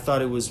lot. I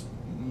thought it was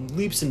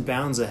leaps and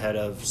bounds ahead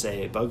of,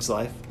 say, Bug's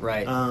Life.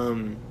 Right.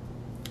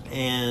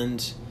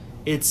 And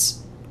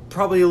it's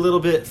probably a little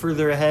bit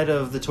further ahead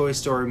of the Toy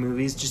Story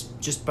movies,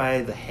 just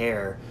by the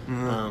hair.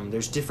 Mm-hmm.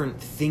 There's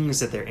different things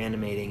that they're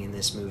animating in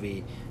this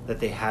movie that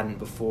they hadn't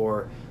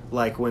before.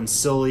 Like when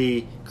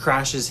Sully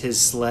crashes his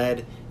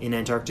sled in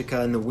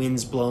Antarctica and the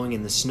wind's blowing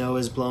and the snow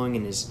is blowing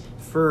and his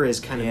fur is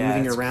kind of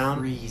moving around.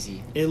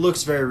 Crazy. It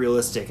looks very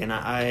realistic, and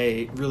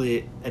I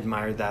really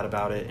admired that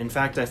about it. In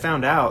fact, I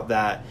found out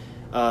that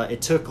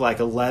it took like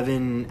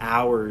 11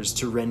 hours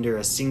to render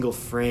a single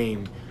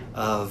frame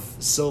of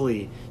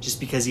Sully just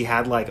because he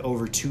had like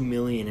over 2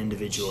 million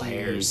individual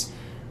hairs,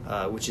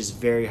 which is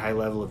very high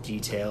level of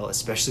detail,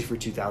 especially for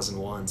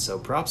 2001. So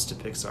props to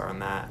Pixar on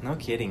that. No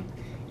kidding.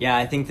 Yeah,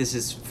 I think this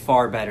is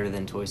far better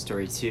than Toy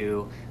Story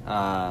 2.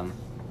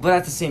 But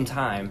at the same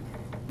time,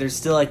 there's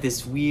still like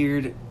this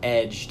weird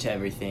edge to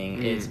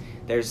everything.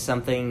 There's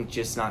something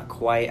just not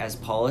quite as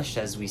polished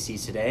as we see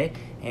today.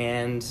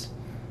 And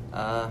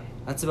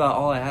that's about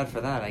all I had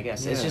for that, I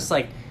guess. Yeah. It's just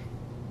like,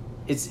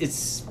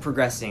 it's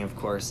progressing, of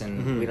course,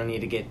 and we don't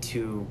need to get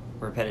too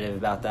repetitive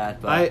about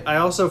that. But I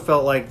also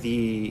felt like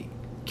the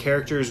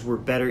characters were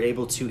better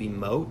able to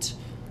emote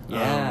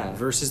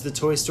versus the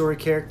Toy Story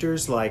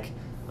characters. Like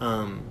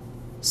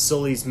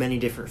Sully's many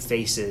different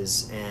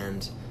faces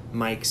and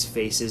Mike's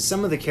faces.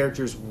 Some of the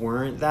characters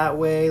weren't that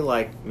way.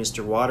 Like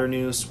Mr.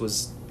 Waternoose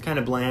was kind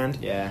of bland.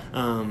 Yeah.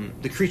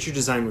 The creature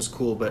design was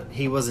cool, but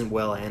he wasn't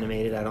well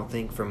animated, I don't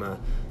think, from a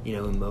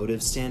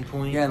emotive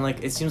standpoint. Yeah, and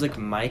like it seems like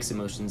Mike's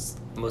emotions,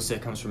 most of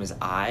it comes from his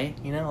eye.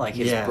 Like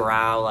his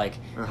brow, like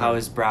how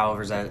his brow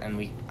overs that. And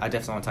I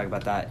definitely want to talk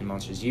about that in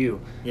Monsters U.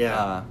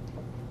 Yeah.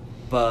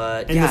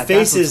 But and the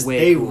faces,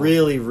 they cool.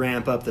 really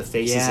ramp up the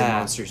faces in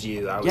Monsters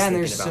U. I was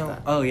thinking about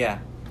that. Oh yeah.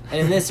 And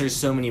in this, there's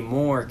so many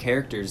more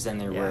characters than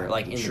there were,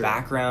 like, in the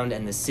background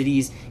and the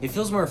cities. It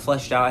feels more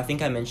fleshed out. I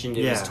think I mentioned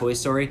it was Toy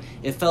Story.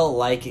 It felt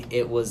like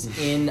it was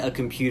in a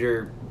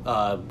computer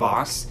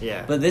box.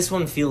 Yeah. But this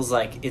one feels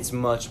like it's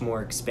much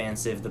more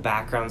expansive. The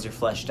backgrounds are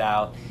fleshed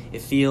out.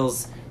 It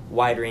feels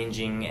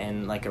wide-ranging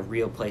and like a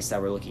real place that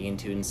we're looking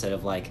into instead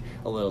of, like,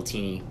 a little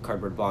teeny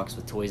cardboard box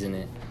with toys in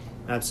it.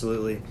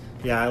 Absolutely.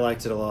 Yeah, I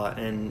liked it a lot.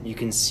 And you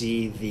can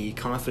see the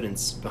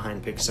confidence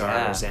behind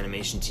Pixar's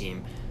animation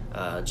team.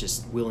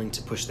 Just willing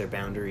to push their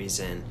boundaries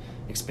and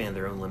expand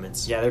their own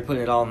limits. Yeah, they're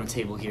putting it all on the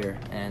table here,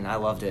 and I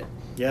loved it.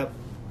 Yep.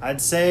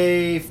 I'd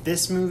say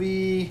this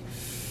movie,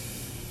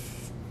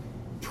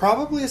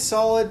 probably a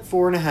solid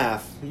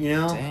 4.5.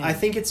 Dang. I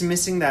think it's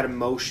missing that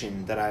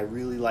emotion that I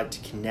really like to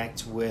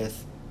connect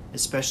with,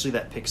 especially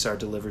that Pixar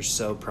delivers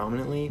so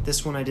prominently.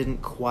 This one I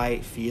didn't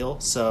quite feel,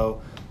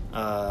 so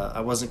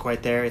I wasn't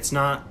quite there.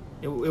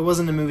 It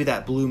wasn't a movie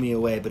that blew me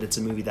away, but it's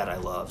a movie that I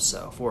love,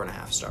 so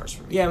 4.5 stars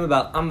for me. Yeah,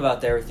 I'm about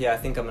there with you. I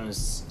think I'm going to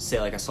say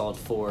like a solid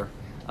 4.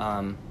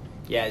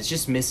 It's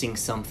just missing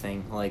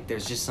something. Like,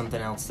 there's just something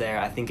else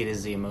there. I think it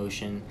is the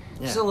emotion.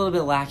 Just a little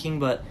bit lacking,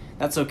 but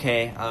that's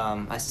okay.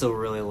 I still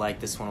really like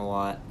this one a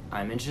lot.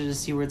 I'm interested to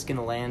see where it's going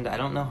to land. I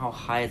don't know how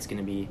high it's going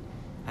to be.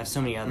 I have so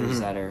many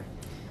others that are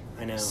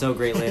so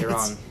great later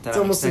on. It's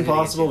almost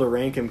impossible to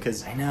rank them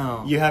because I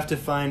know you have to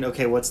find,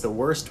 okay, what's the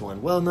worst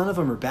one? Well, none of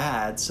them are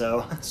bad,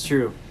 so it's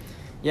true.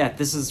 Yeah,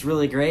 this is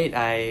really great.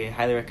 I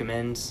highly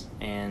recommend,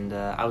 and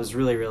I was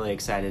really, really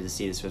excited to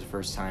see this for the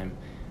first time.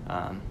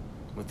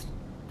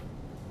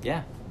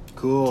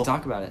 Cool. to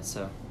talk about it.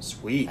 So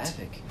Sweet.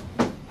 epic.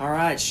 All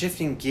right,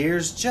 shifting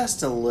gears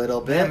just a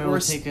little bit. Yeah, we'll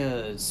take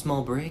a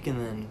small break and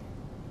then.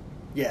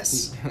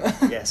 Yes.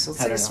 Yes. Let's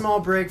take a small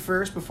break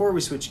first before we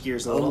switch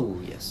gears a little.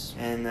 Oh, yes.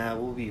 And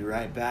we'll be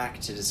right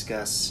back to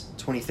discuss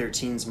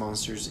 2013's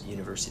Monsters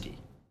University.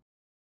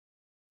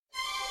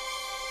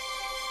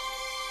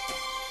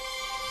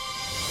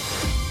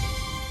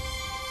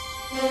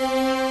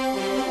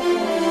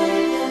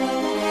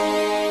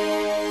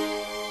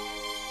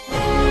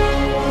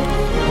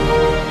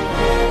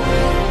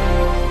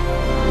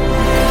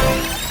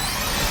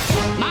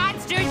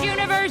 Monsters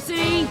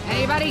University!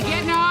 Anybody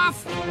getting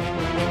off?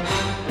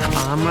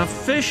 I'm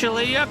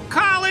officially a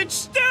college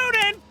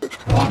student!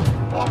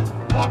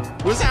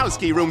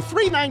 Wazowski, room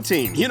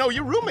 319. You know,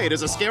 your roommate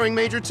is a scaring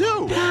major,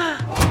 too.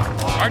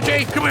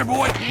 RJ, come here,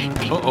 boy.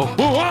 Uh-oh.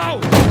 Whoa!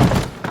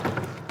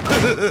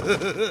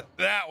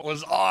 That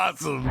was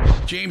awesome.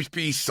 James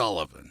P.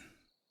 Sullivan.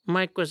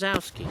 Mike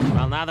Wazowski.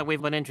 Well, now that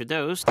we've been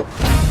introduced...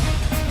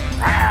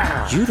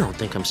 You don't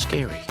think I'm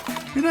scary.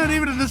 You're not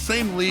even in the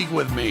same league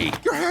with me.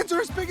 Your hands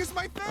are as big as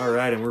my face. All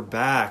right, and we're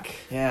back.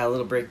 Yeah, a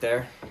little break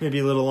there. Maybe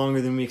a little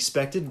longer than we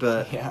expected,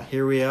 but Yeah.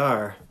 here we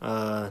are.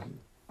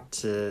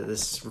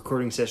 This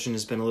recording session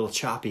has been a little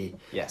choppy,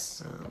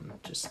 Yes.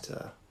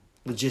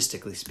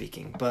 logistically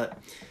speaking. But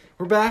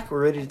we're back.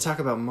 We're ready to talk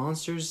about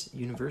Monsters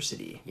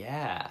University.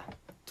 Yeah.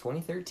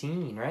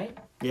 2013, right?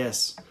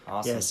 Yes.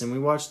 Awesome. Yes, and we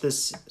watched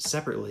this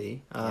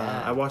separately.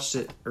 Yeah. I watched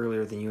it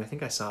earlier than you. I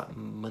think I saw it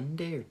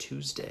Monday or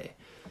Tuesday.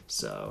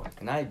 So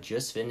And I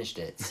just finished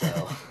it,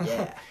 so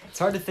yeah. It's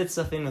hard to fit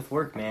stuff in with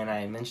work, man.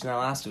 I mentioned that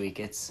last week.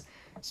 It's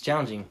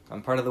challenging.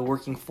 I'm part of the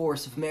working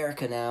force of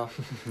America now.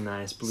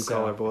 Nice blue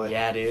collar boy.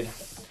 Yeah, dude.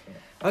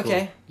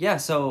 Okay, yeah.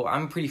 So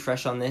I'm pretty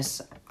fresh on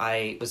this.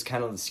 I was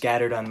kind of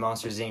scattered on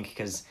Monsters Inc.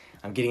 because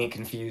I'm getting it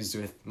confused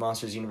with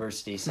Monsters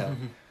University. So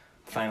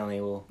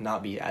finally, will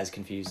not be as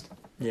confused.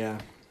 Yeah.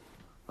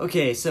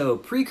 Okay, so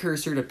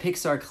precursor to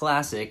Pixar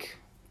classic.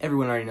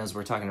 Everyone already knows what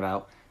we're talking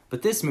about.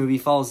 But this movie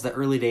follows the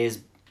early days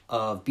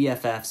of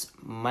BFFs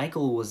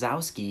Michael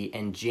Wazowski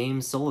and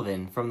James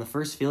Sullivan from the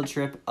first field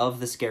trip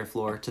of the scare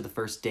floor to the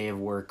first day of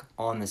work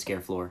on the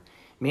scare floor,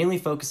 mainly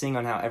focusing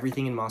on how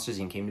everything in Monsters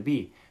Inc. came to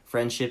be,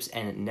 friendships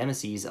and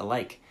nemesis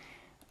alike,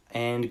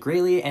 and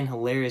greatly and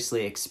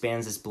hilariously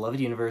expands this beloved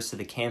universe to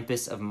the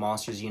campus of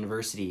Monsters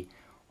University,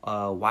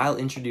 while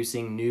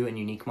introducing new and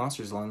unique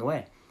monsters along the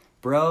way.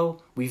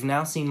 Bro, we've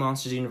now seen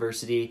Monsters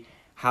University.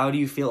 How do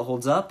you feel it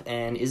holds up,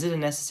 and is it a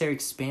necessary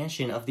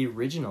expansion of the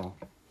original?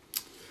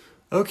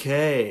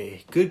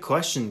 Okay, good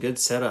question, good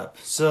setup.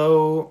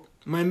 So,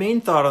 my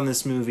main thought on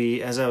this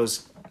movie, as I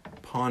was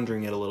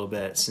pondering it a little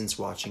bit since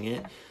watching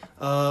it,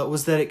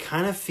 was that it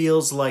kind of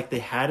feels like they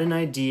had an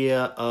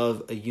idea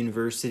of a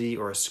university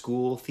or a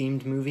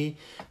school-themed movie,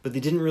 but they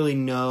didn't really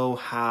know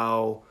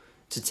how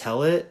to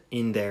tell it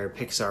in their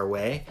Pixar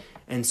way,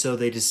 and so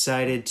they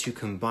decided to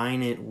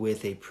combine it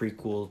with a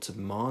prequel to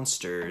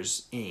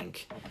Monsters,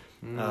 Inc.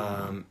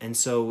 And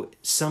so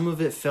some of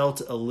it felt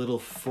a little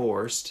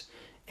forced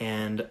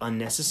and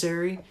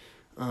unnecessary,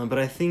 but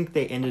I think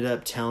they ended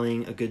up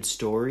telling a good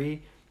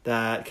story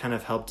that kind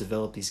of helped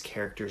develop these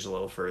characters a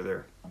little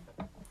further.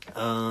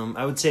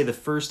 I would say the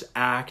first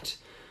act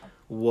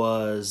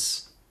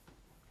was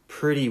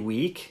pretty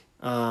weak.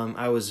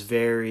 It was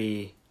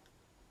very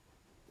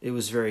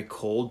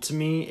cold to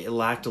me. It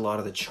lacked a lot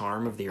of the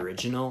charm of the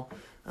original.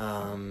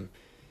 And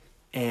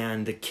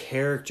the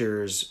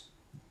characters,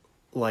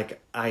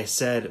 like I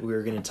said, we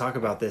were going to talk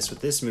about this with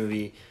this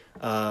movie.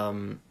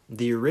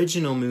 The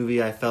original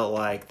movie, I felt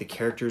like the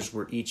characters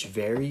were each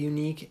very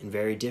unique and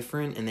very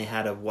different, and they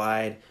had a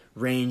wide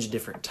range of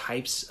different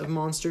types of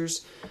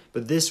monsters.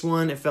 But this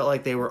one, it felt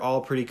like they were all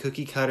pretty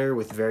cookie cutter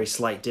with very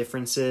slight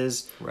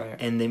differences. Right.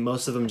 And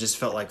most of them just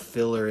felt like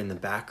filler in the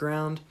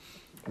background,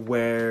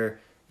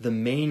 where the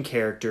main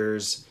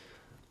characters,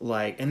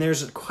 and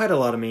there's quite a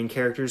lot of main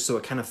characters, so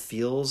it kind of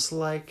feels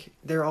like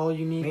they're all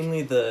unique.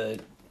 Mainly the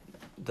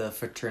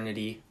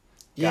fraternity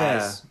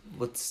guys. Yeah.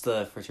 What's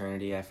the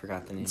fraternity? I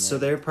forgot the name. So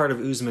they're part of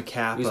Uzma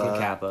Kappa. Uzma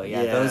Kappa,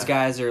 yeah. Those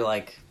guys are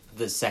like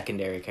the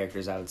secondary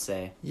characters, I would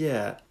say.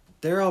 Yeah.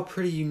 They're all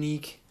pretty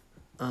unique.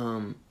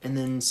 And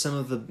then some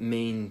of the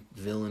main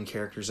villain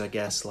characters, I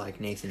guess,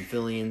 like Nathan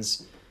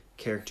Fillion's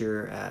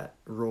character at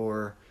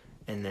Roar,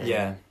 and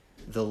then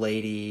the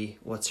lady,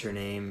 what's her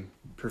name?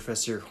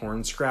 Professor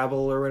Hornscrabble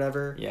or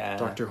whatever? Yeah.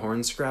 Dr.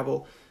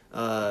 Hornscrabble,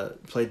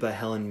 played by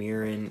Helen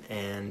Mirren,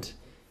 and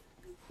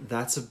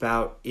that's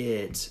about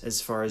it as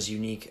far as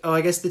unique. Oh,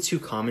 I guess the two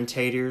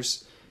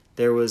commentators.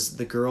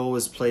 The girl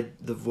was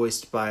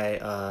voiced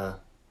by,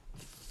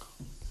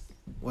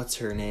 what's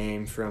her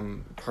name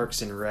from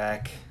Parks and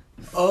Rec?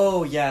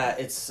 Oh, yeah,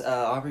 it's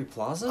Aubrey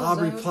Plaza?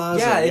 Aubrey Plaza,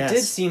 yeah, it yes.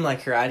 did seem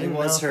like her. I didn't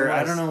know it was her. It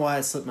was. I don't know why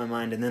it slipped my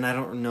mind, and then I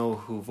don't know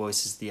who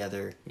voices the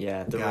other the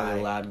guy.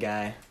 really loud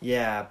guy.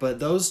 Yeah, but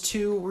those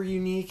two were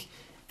unique,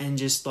 and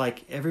just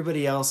like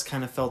everybody else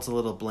kind of felt a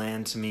little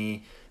bland to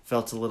me,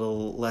 felt a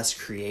little less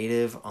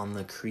creative on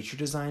the creature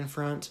design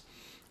front.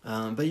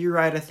 But you're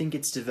right, I think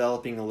it's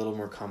developing a little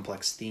more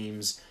complex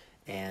themes,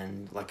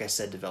 and like I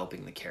said,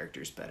 developing the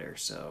characters better.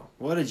 So,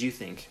 what did you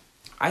think?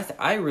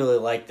 I really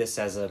like this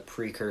as a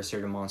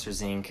precursor to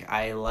Monsters, Inc.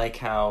 I like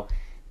how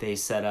they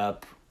set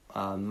up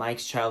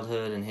Mike's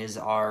childhood and his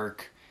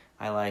arc.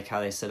 I like how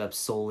they set up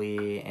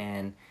Sully,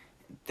 and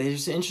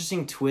there's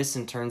interesting twists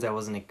and turns I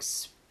wasn't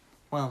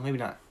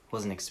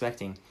wasn't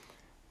expecting,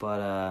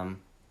 but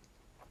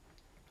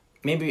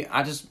maybe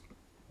there's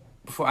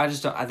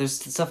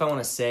stuff I want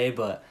to say,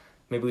 but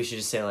maybe we should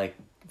just say like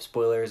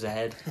spoilers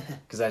ahead,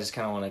 because I just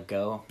kind of want to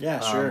go. Yeah,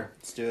 sure,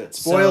 let's do it.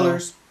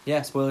 Spoilers. So,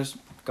 yeah, spoilers.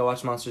 Go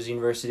watch Monsters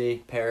University.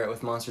 Pair it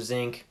with Monsters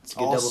Inc. It's a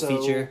good double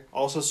feature.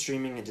 Also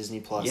streaming at Disney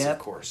Plus, of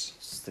course.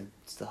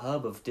 It's the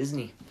hub of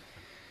Disney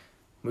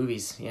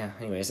movies. Yeah.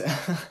 Anyways,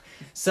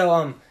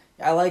 so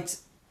I liked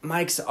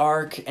Mike's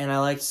arc and I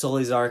liked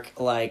Sully's arc.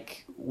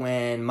 Like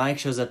when Mike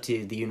shows up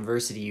to the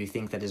university, you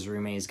think that his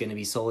roommate is going to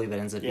be Sully, but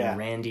ends up being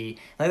Randy.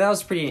 Like that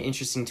was a pretty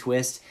interesting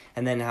twist.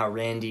 And then how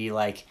Randy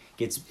like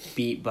gets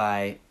beat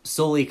by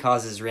Sully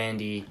causes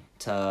Randy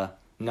to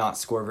not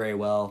score very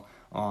well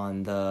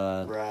on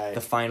the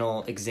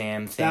final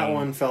exam thing. That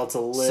one felt a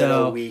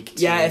little weak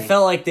to me. It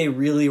felt like they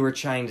really were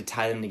trying to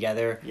tie them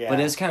together. Yeah. But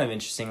it was kind of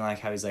interesting, like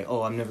how he's like,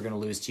 "Oh, I'm never going to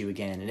lose to you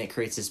again," and it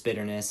creates this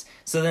bitterness.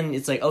 So then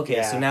it's like,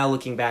 okay, so now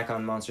looking back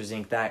on Monsters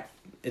Inc.,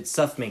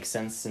 stuff makes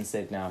sense since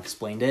they've now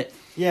explained it.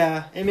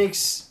 Yeah, it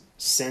makes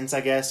sense, I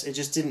guess. It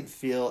just didn't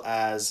feel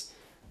as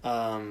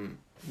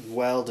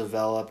well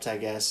developed, I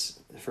guess,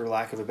 for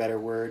lack of a better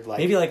word. Like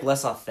maybe like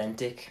less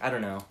authentic. I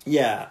don't know.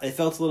 Yeah, it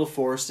felt a little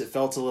forced. It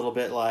felt a little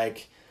bit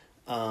like,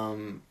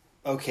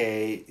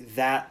 okay,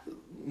 that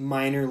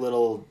minor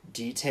little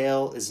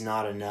detail is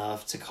not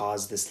enough to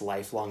cause this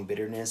lifelong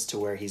bitterness to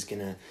where he's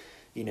gonna,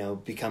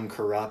 become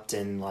corrupt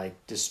and like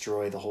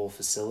destroy the whole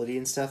facility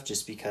and stuff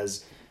just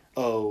because,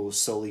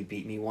 Sully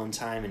beat me one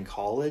time in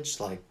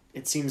college. Like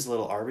it seems a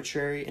little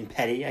arbitrary and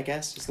petty, I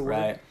guess is the word.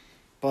 Right.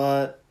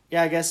 But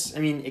yeah, I guess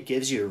it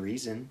gives you a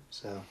reason.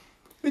 So.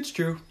 It's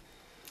true.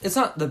 It's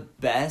not the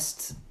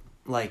best,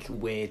 like,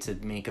 way to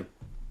make a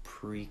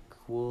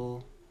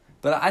prequel,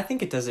 but I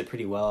think it does it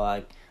pretty well.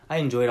 I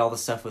enjoyed all the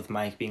stuff with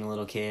Mike being a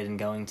little kid and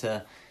going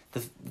to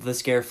the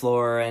scare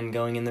floor and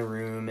going in the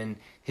room and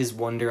his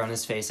wonder on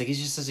his face. Like, he's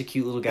just such a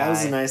cute little guy. That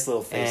was a nice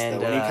little face, though,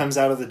 when he comes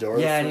out of the door.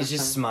 Yeah, and he's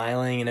just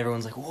smiling and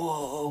everyone's like,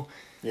 whoa.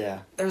 Yeah.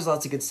 There's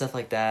lots of good stuff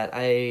like that.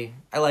 I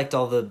liked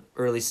all the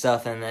early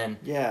stuff, and then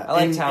I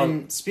liked how...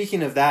 And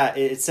speaking of that,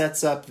 it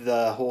sets up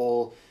the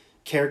whole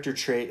character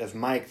trait of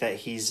Mike that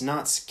he's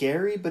not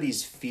scary, but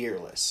he's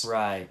fearless.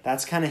 Right.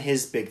 That's kind of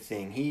his big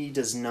thing. He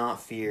does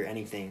not fear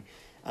anything.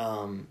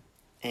 And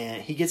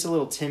he gets a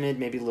little timid,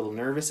 maybe a little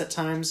nervous at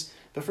times,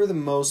 but for the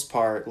most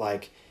part,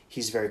 like,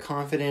 he's very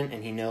confident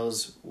and he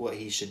knows what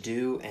he should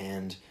do,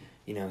 and,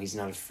 he's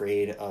not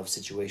afraid of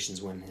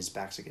situations when his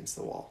back's against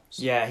the wall.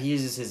 So. Yeah, he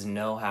uses his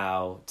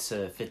know-how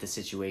to fit the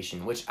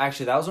situation, which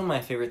actually, that was one of my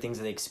favorite things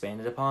that they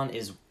expanded upon,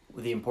 is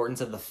the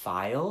importance of the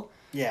file.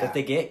 Yeah. That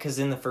they get, because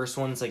in the first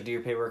one, it's like, do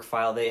your paperwork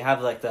file. They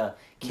have, like, the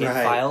kid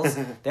files.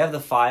 They have the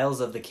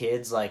files of the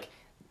kids, like,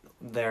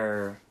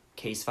 their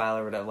case file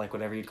or whatever, like,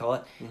 whatever you'd call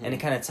it. Mm-hmm. And it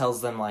kind of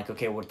tells them, like,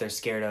 okay, what they're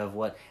scared of,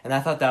 what... And I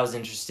thought that was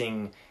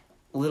interesting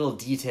little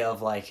detail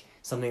of, like,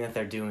 something that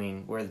they're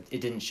doing where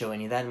it didn't show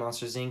any of that in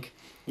Monsters, Inc.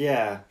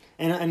 Yeah.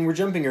 And we're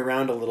jumping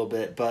around a little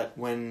bit, but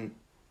when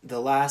the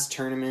last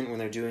tournament, when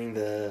they're doing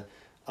the,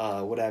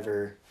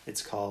 whatever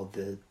it's called,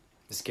 the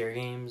scare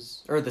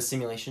games? Or the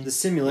simulation? The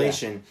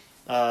simulation.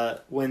 Yeah.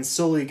 When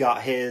Sully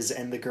got his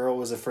and the girl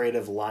was afraid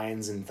of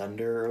lions and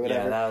thunder or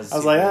whatever. Yeah, I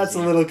was like, that's a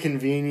little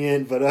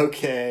convenient, but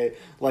okay.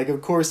 Like,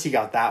 of course he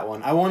got that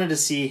one. I wanted to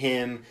see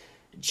him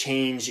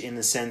change in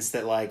the sense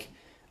that, like,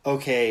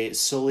 okay,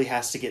 Sully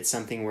has to get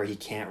something where he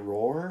can't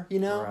roar,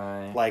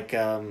 Right. Like,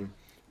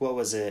 what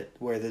was it?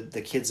 Where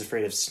the kid's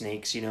afraid of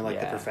snakes,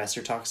 the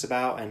professor talks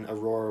about, and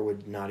Aurora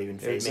would not even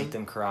face him. Make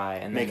them cry,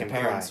 and then the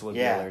parents would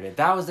be alerted.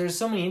 There's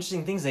so many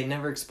interesting things they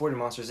never explored in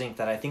Monsters, Inc.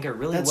 that I think are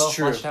really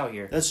fleshed out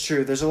here. That's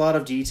true. There's a lot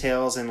of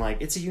details, and,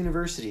 like, it's a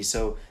university,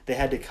 so they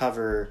had to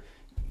cover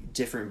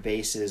different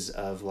bases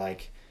of,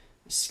 like,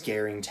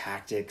 scaring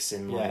tactics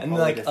and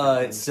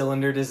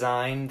cylinder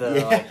design,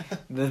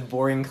 the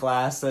boring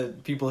class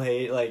that people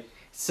hate. Like,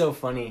 it's so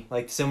funny.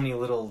 Like, so many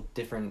little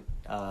different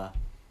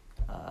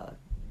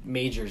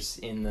majors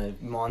in the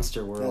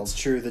monster world. That's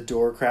true. The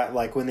door crack,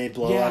 like when they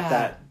blow up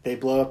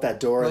that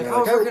door. Like, I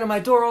was working on my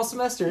door all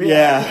semester.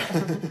 Yeah.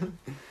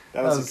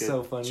 that was a good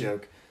so funny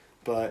joke.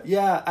 But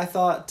yeah, I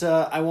thought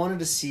I wanted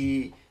to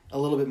see a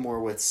little bit more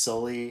with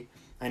Sully.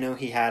 I know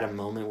he had a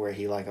moment where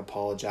he, like,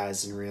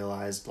 apologized and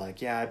realized,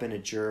 like, yeah, I've been a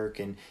jerk,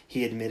 and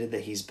he admitted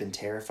that he's been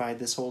terrified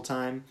this whole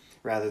time,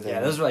 rather than...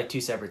 Yeah, those were, like,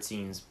 two separate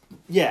scenes.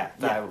 Yeah.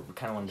 That I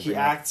kind of wanted to bring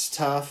He acts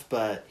tough,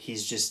 but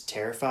he's just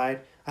terrified.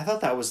 I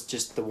thought that was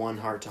just the one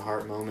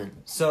heart-to-heart moment.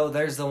 So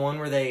there's the one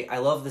where I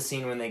love the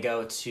scene when they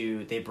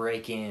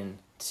break in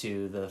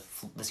to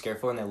the scare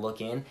floor and they look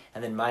in,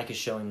 and then Mike is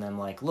showing them,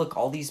 like, look,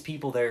 all these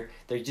people, they're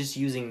just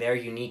using their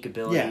unique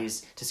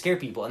abilities to scare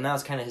people, and that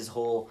was kind of his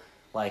whole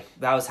Like,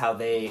 that was how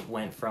they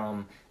went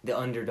from the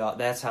underdog.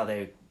 That's how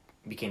they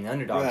became the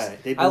underdogs.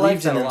 Right. They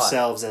believed in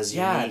themselves as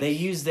unique. Yeah, they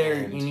used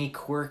their unique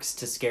quirks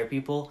to scare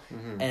people.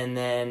 Mm-hmm. And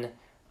then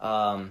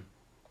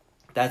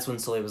that's when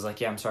Sully was like,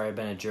 yeah, I'm sorry, I've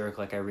been a jerk.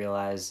 Like, I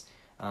realize,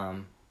 I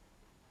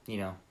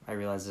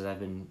realize that I've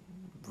been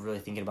really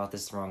thinking about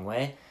this the wrong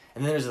way.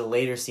 And then there's a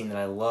later scene that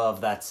I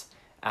love that's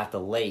at the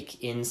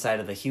lake inside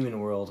of the human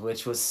world,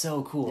 which was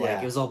so cool. Yeah.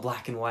 Like, it was all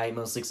black and white,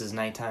 mostly because it's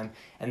nighttime,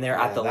 and they're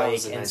at the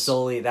lake, and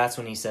Sully, that's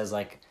when he says,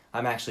 like,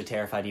 I'm actually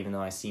terrified even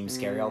though I seem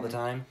scary all the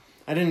time.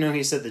 I didn't know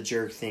he said the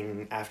jerk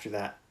thing after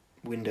that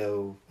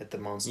window at the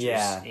Monsters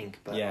Inc.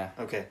 But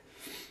okay.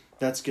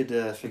 That's good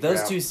to figure out.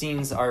 Those two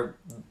scenes are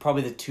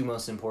probably the two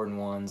most important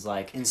ones,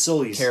 like, in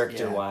Sully's,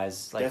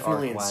 character-wise, like,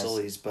 definitely arc-wise. in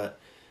Sully's, but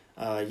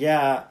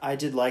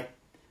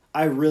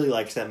I really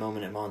liked that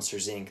moment at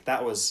Monsters Inc.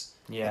 That was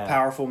a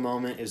powerful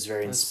moment. It was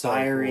very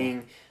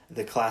inspiring. So cool.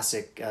 The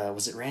classic,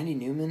 was it Randy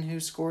Newman who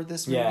scored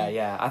this movie?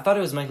 Yeah. I thought it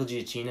was Michael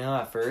Giacchino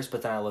at first,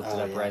 but then I looked it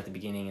up right at the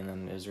beginning, and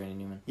then it was Randy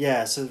Newman.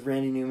 Yeah, so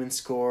Randy Newman's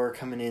score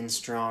coming in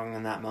strong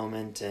in that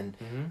moment, and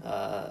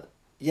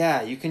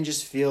you can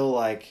just feel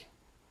like,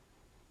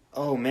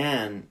 oh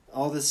man,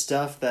 all this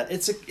stuff that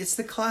it's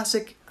the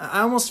classic.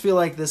 I almost feel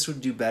like this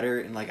would do better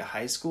in like a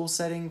high school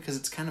setting, because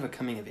it's kind of a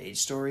coming of age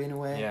story in a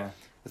way. Yeah.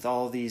 With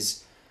all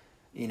these,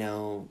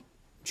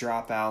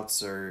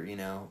 dropouts or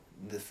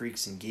the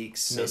freaks and geeks,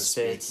 so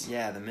misfits. To speak.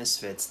 Yeah, the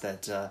misfits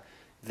that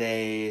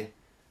they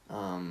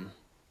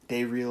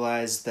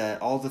realize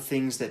that all the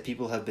things that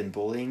people have been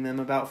bullying them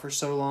about for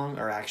so long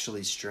are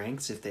actually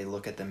strengths if they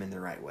look at them in the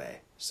right way.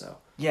 So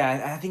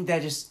yeah, I think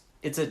that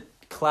it's a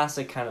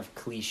classic kind of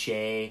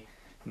cliche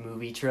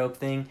movie trope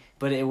thing,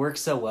 but it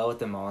works so well with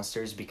the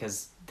monsters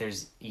because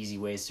there's easy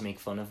ways to make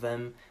fun of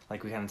them.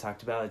 Like we kind of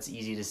talked about, it's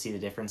easy to see the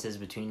differences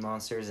between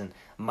monsters, and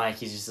Mike,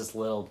 he's just this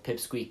little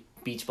pipsqueak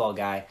beach ball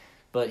guy,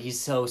 but he's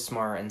so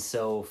smart and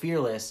so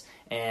fearless,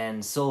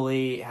 and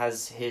Sully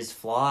has his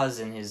flaws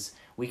and his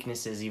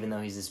weaknesses, even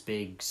though he's this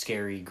big,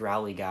 scary,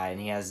 growly guy,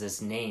 and he has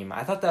this name.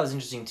 I thought that was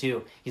interesting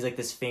too. He's like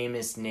this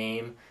famous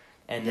name,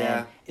 and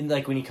then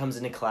like when he comes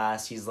into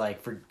class, he's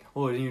like, I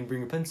didn't even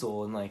bring a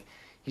pencil, and like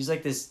he's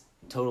like this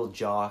total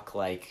jock,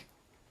 like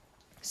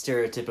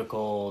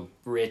stereotypical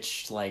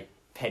rich, like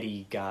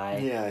petty guy.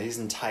 Yeah, he's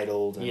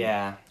entitled. And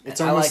yeah, it's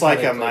almost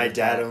like a my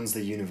dad owns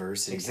the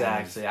university.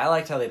 Exactly. I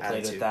liked how they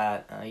played with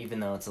that, even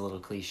though it's a little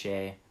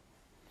cliche.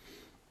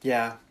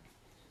 Yeah,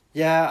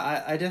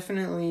 I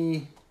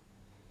definitely.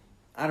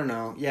 I don't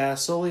know. Yeah,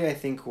 Sully I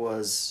think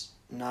was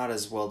not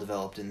as well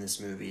developed in this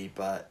movie,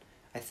 but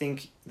I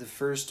think the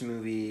first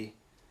movie,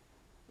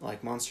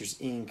 like Monsters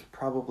Inc.,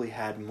 probably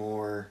had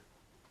more.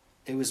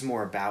 It was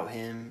more about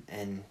him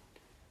and,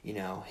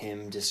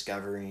 him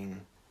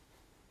discovering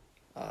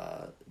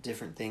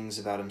different things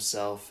about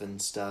himself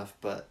and stuff.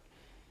 But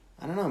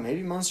I don't know,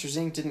 maybe Monsters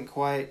Inc. didn't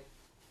quite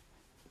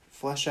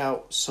flesh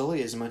out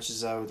Sully as much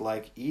as I would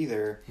like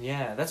either.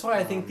 Yeah, that's why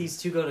I think these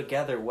two go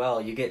together well.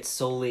 You get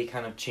Sully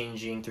kind of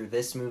changing through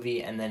this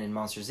movie, and then in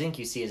Monsters Inc.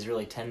 you see his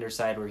really tender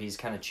side where he's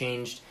kind of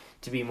changed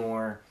to be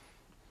more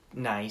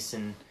nice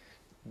and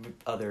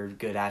other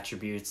good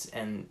attributes,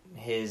 and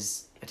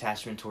his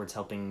attachment towards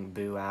helping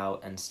Boo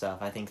out and stuff.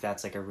 I think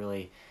that's like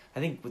I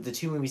think with the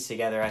two movies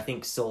together, I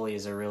think Sully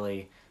is a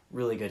really,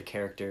 really good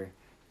character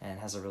and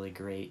has a really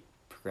great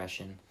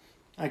progression.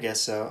 I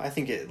guess so. I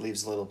think it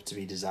leaves a little to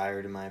be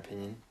desired, in my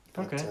opinion.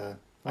 But, okay.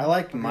 I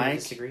like Mike.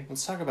 Disagree.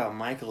 Let's talk about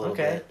Mike a little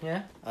bit.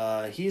 Okay,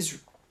 yeah.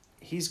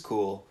 He's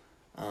cool.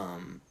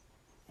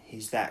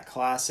 He's that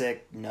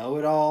classic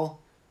know-it-all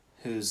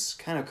who's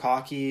kind of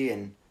cocky,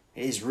 and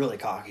he's really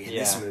cocky in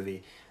this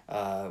movie,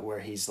 where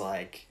he's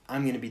like,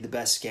 I'm going to be the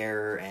best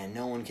scarer, and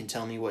no one can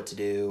tell me what to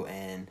do,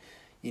 and,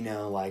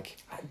 like...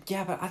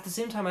 Yeah, but at the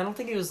same time, I don't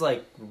think he was,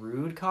 like,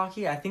 rude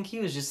cocky. I think he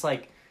was just,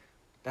 like...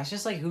 That's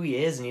just, like, who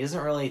he is, and he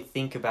doesn't really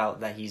think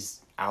about that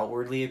he's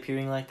outwardly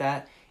appearing like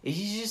that.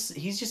 He's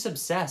just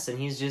obsessed, and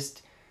he's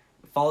just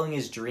following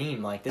his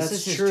dream. Like, this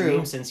is his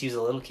dream since he was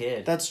a little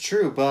kid. That's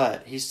true,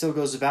 but he still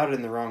goes about it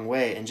in the wrong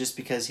way, and just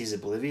because he's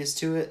oblivious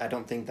to it, I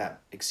don't think that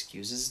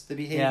excuses the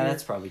behavior. Yeah,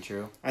 that's probably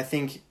true. I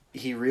think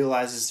he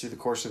realizes through the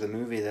course of the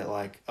movie that,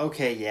 like,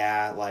 okay,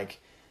 yeah, like,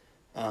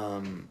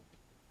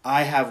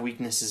 I have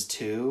weaknesses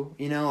too,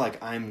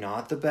 like, I'm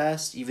not the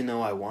best, even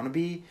though I want to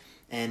be,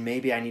 and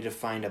maybe I need to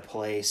find a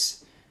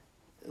place.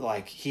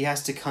 Like, he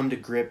has to come to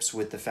grips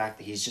with the fact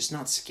that he's just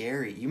not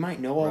scary. You might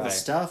know all the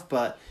stuff,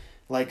 but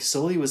like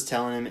Sully was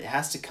telling him, it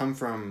has to come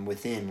from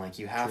within. Like,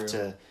 you have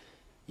to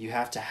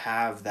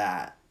have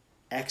that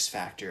X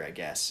factor, I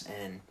guess.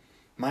 And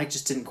Mike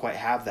just didn't quite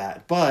have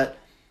that. But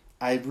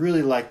I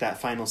really like that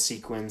final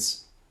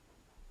sequence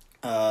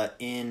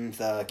in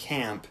the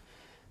camp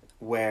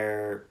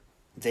where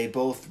they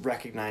both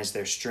recognize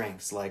their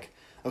strengths. Like,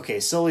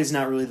 okay, Sully's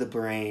not really the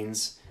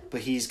brains,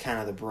 but he's kind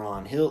of the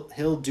brawn.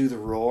 He'll do the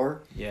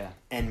roar. Yeah.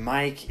 And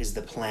Mike is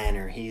the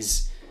planner.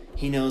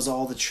 He knows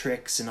all the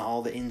tricks and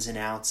all the ins and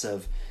outs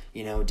of,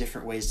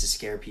 different ways to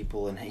scare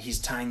people, and he's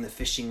tying the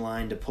fishing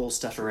line to pull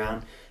stuff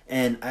around.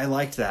 And I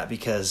liked that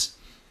because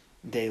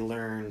they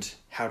learned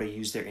how to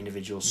use their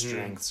individual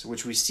strengths,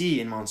 which we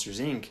see in Monsters,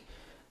 Inc.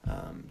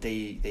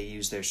 They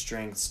use their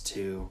strengths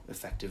to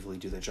effectively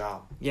do their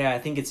job. Yeah, I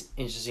think it's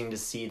interesting to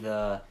see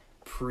the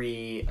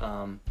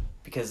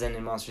because then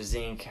in Monsters,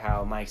 Inc.,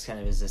 how Mike's kind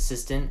of his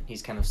assistant,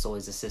 he's kind of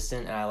Sully's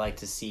assistant, and I like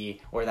to see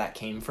where that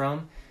came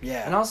from.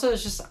 Yeah. And also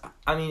it's just,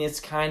 I mean, it's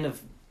kind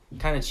of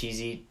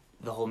cheesy,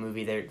 the whole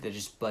movie. They're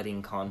just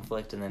budding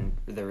conflict and then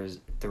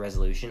the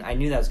resolution. I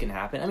knew that was going to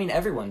happen. I mean,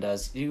 everyone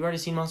does. You've already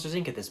seen Monsters,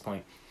 Inc. at this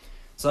point.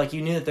 So, like,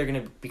 you knew that they're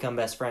going to become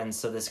best friends,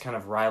 so this kind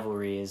of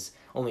rivalry is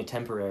only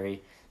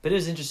temporary. But it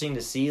was interesting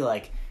to see,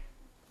 like,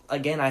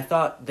 again, I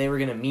thought they were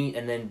going to meet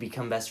and then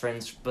become best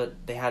friends,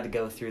 but they had to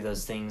go through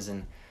those things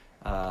and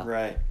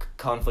right.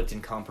 Conflict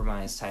and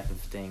compromise type of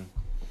thing.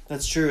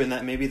 That's true, and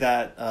that maybe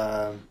that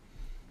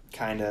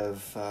kind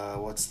of,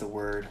 what's the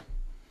word?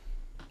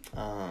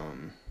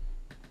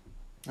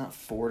 Not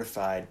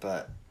fortified,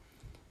 but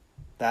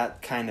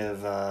that kind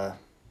of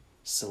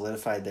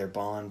solidified their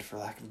bond, for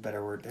lack of a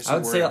better word. I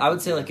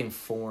would say like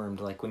informed,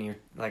 like when you're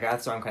like,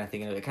 that's what I'm kind of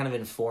thinking of. It kind of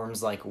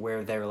informs like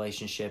where their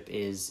relationship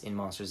is in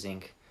Monsters,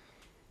 Inc.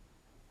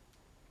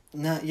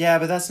 No, yeah,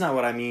 but that's not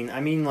what I mean. I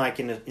mean like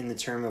in the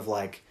term of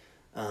like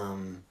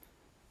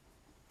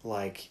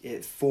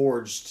it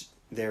forged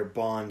their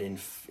bond in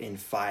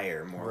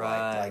fire more,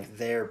 right. like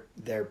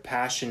their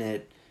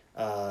passionate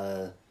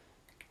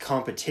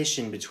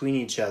competition between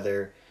each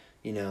other,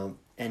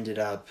 ended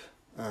up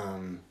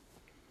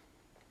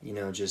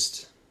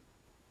just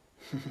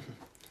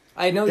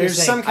I know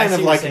there's some kind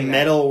of like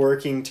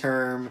metalworking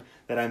term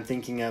that I'm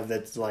thinking of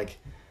that's like,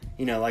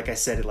 like I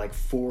said, it like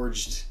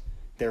forged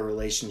their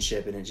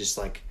relationship and it just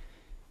like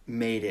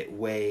made it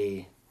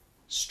way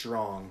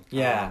strong.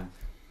 Yeah.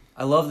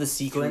 I love the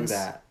sequence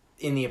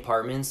in the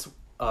apartments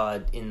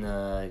in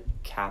the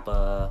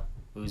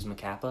Uzma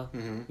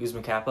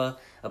Kappa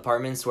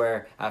apartments,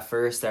 where at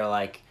first they're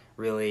like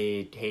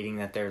really hating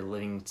that they're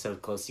living so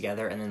close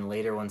together, and then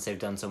later, once they've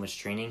done so much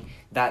training,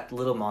 that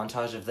little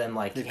montage of them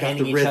like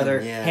handing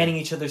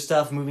each other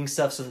stuff, moving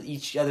stuff so that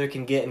each other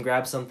can get and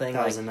grab something.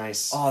 That was a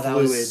nice that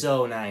was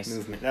so nice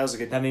movement. That was a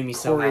good, that made me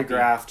so happy.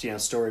 Choreographed,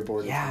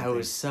 storyboard. Yeah, it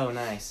was so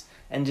nice.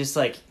 And just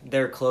like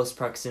their close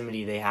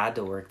proximity, they had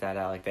to work that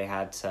out. Like they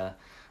had to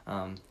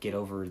get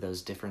over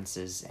those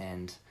differences,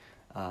 and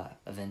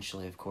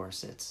eventually, of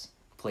course, it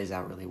plays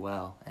out really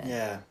well. And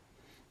yeah,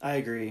 I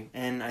agree.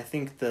 And I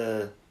think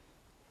the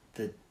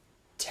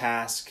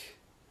task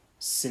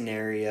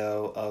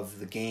scenario of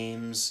the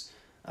games,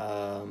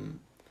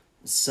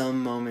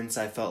 some moments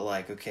I felt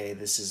like, okay,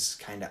 this is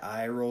kind of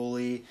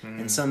eye-rolly,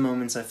 and some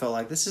moments I felt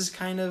like this is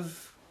kind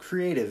of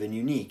creative and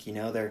unique.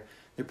 They're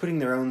putting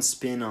their own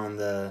spin on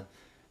the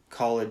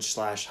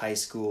college/high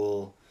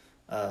school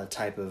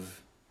type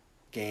of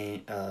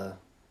game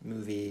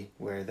movie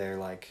where they're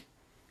like,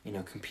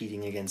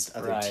 competing against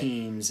other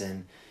teams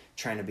and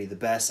trying to be the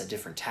best at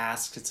different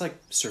tasks. It's like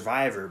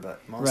Survivor,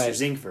 but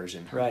Monsters, Inc.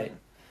 version. Right.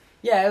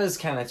 Yeah, it was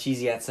kind of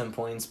cheesy at some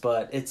points,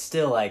 but it's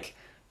still like,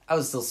 I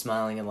was still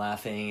smiling and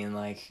laughing and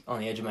like on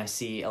the edge of my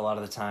seat a lot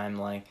of the time.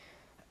 Like,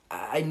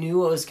 I knew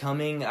what was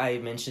coming. I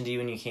mentioned to you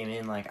when you came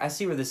in, like, I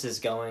see where this is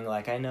going.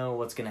 Like, I know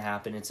what's going to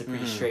happen. It's a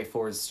pretty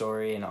straightforward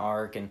story and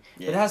arc, and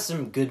it has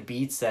some good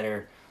beats that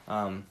are,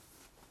 and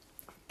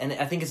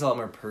I think it's a lot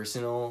more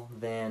personal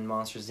than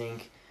Monsters,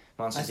 Inc.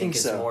 Monsters, Inc.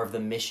 is more of the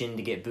mission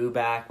to get Boo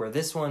back, where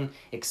this one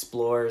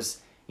explores,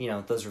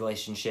 those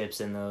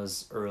relationships and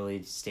those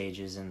early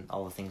stages and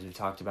all the things we've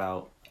talked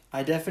about.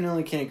 I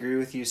definitely can agree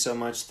with you so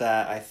much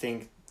that I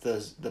think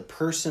the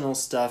personal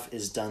stuff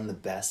is done the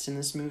best in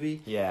this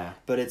movie. Yeah.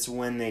 But it's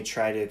when they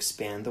try to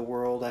expand the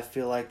world, I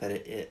feel like, that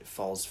it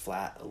falls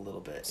flat a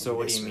little bit. So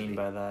what do you mean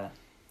by that?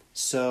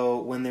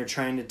 So when they're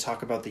trying to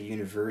talk about the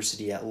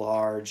university at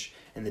large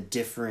and the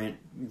different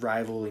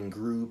rivaling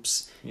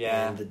groups,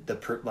 and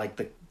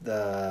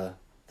the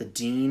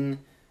dean,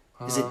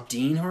 is it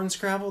Dean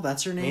Hornscrabble?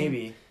 That's her name?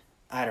 Maybe.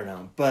 I don't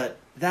know. But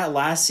that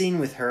last scene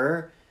with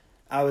her,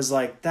 I was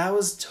like, that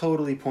was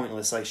totally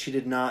pointless. Like, she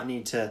did not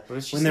need to.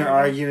 When they're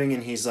arguing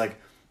and he's like,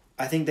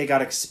 I think they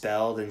got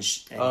expelled, and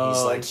he's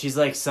like, and she's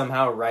like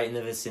somehow right in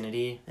the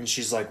vicinity, and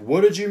she's like,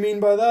 what did you mean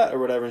by that, or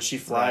whatever, and she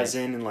flies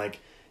in and like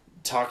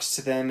talks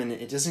to them, and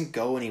it doesn't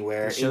go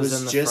anywhere. It was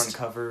them the front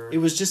cover. It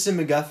was just a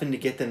MacGuffin to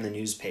get them the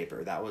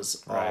newspaper. That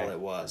was all it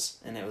was,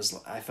 and it was.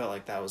 I felt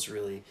like that was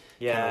really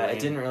it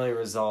didn't really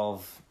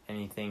resolve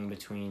anything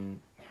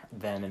between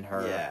them and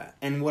her. Yeah,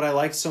 and what I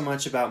liked so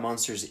much about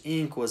Monsters,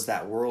 Inc. was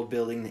that world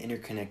building, the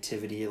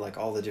interconnectivity, like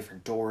all the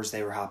different doors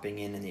they were hopping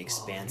in, and the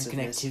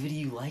expansiveness. Interconnectivity,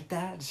 you like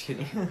that? Just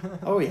kidding.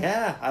 Oh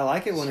yeah, I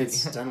like it when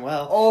it's done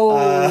well.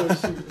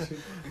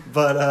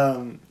 But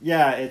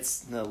yeah,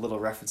 it's a little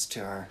reference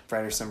to our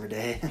Brighter Summer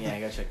Day. Yeah, I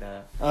gotta check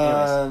that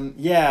out.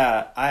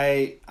 Yeah,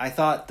 I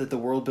thought that the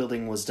world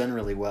building was done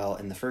really well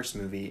in the first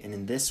movie, and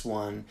in this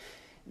one,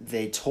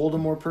 they told a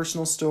more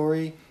personal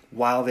story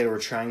while they were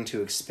trying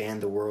to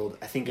expand the world,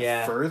 I think,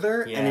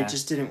 further, and it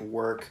just didn't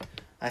work.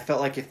 I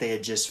felt like if they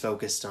had just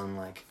focused on,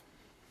 like,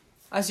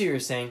 I see what you're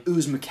saying.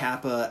 Uzma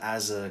Kappa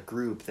as a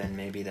group, then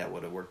maybe that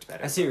would have worked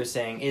better. I see what you're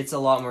saying. It's a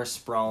lot more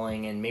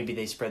sprawling, and maybe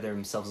they spread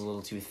themselves a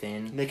little too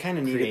thin. They kind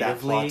of needed that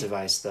plot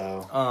device,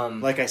 though.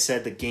 Like I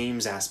said, the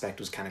games aspect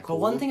was kind of cool.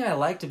 But one thing I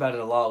liked about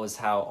it a lot was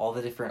how all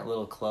the different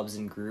little clubs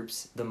and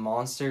groups, the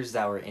monsters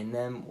that were in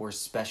them were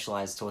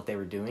specialized to what they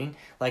were doing.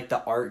 Like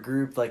the art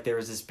group, like there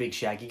was this big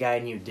shaggy guy,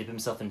 and he would dip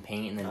himself in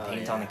paint and then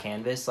paint on the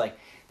canvas. Like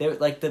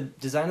the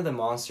design of the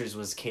monsters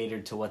was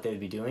catered to what they would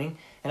be doing,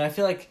 and I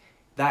feel like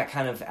that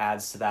kind of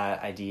adds to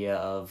that idea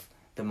of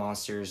the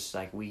monsters'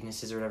 like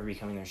weaknesses or whatever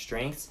becoming their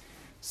strengths.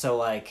 So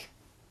like,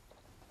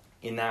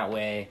 in that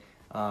way,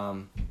 I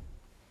don't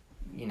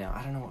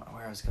know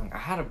where I was going. I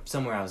had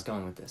somewhere I was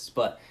going with this,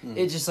 but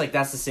it's just like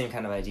that's the same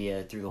kind of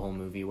idea through the whole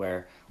movie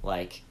where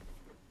like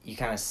you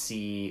kind of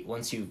see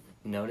once you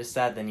notice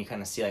that, then you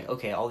kind of see like,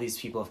 okay, all these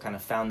people have kind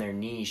of found their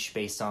niche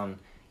based on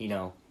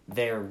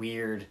their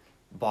weird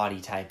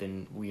body type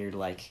and weird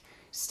like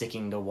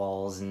sticking to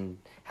walls and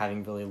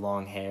having really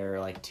long hair,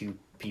 like two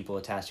people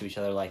attached to each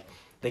other. Like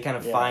they kind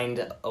of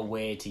find a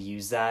way to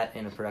use that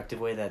in a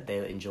productive way that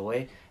they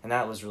enjoy, and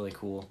that was really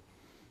cool.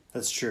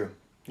 That's true.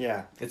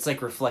 Yeah. It's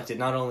like reflected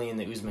not only in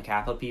the Uzma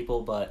Kappa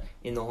people, but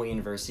in the whole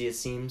university, it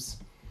seems.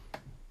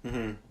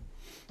 Mm-hmm.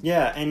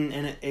 Yeah,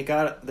 and it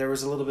got, there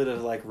was a little bit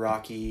of like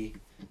Rocky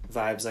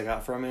vibes I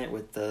got from it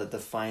with the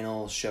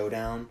final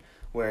showdown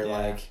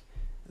where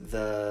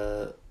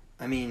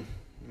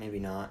maybe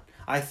not.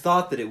 I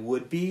thought that it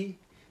would be,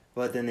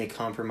 but then they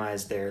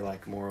compromised their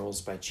like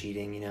morals by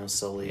cheating,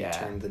 slowly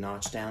turned the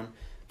notch down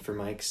for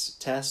Mike's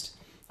test.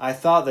 I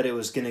thought that it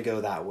was going to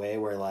go that way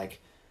where like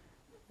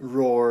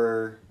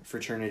Roar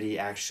fraternity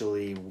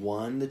actually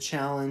won the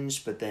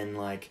challenge, but then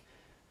like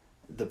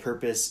the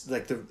purpose,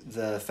 like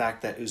the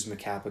fact that Uzma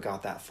Kappa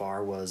got that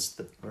far was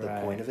the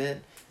point of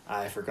it.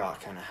 I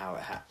forgot kind of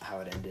how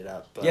it ended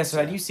up. But, yeah, so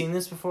had you seen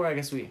this before? I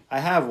guess I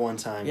have one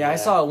time. Yeah, I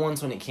saw it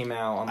once when it came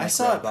out. On, like, I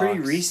saw it pretty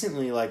Redbox.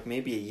 Recently, like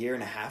maybe a year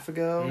and a half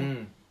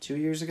ago, 2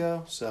 years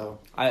ago. So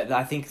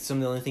I think some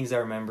of the only things I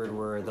remembered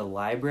were the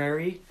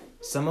library,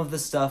 some of the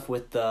stuff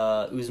with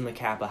the Uzma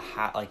Kappa,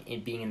 like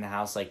it being in the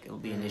house, like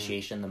the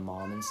initiation, the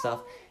mom and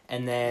stuff,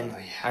 and then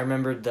I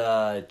remembered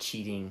the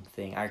cheating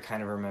thing. I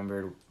kind of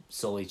remembered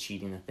solely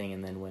cheating the thing,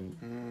 and then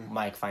when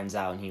Mike finds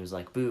out and he was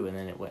like boo, and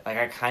then it went like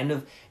I kind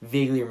of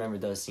vaguely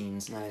remembered those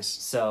scenes. Nice.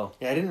 So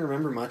yeah, I didn't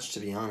remember much, to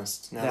be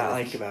honest, now that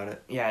I think about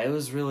it. Yeah, it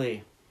was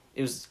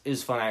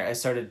fun. I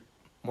started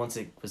once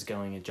it was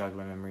going, it jogged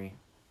my memory.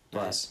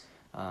 Nice.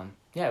 But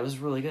it was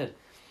really good.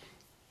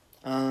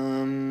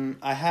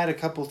 I had a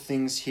couple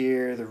things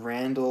here. The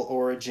Randall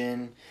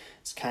origin,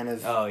 it's kind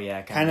of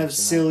kind of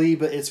silly,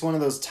 but it's one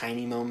of those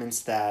tiny moments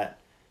that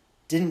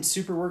didn't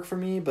super work for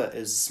me, but it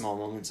was a small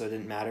moment, so it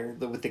didn't matter.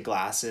 With the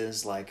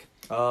glasses, like,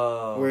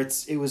 where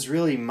it was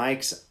really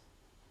Mike's,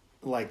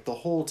 like, the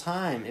whole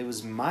time, it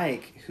was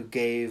Mike who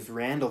gave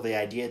Randall the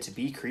idea to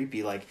be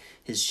creepy. Like,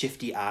 his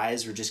shifty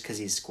eyes were just because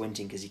he's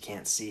squinting because he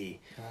can't see.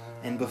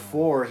 And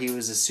before, he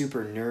was a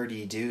super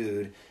nerdy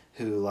dude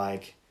who,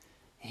 like,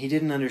 he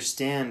didn't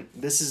understand.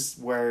 This is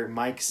where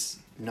Mike's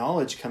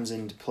knowledge comes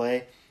into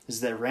play, is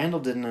that Randall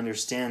didn't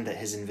understand that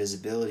his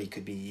invisibility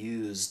could be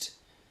used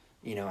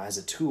as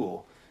a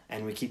tool.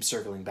 And we keep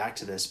circling back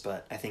to this,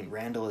 but I think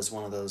Randall is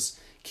one of those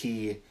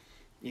key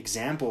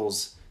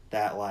examples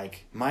that,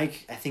 like,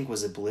 Mike, I think,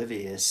 was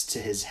oblivious to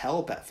his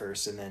help at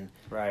first, and then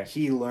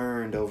he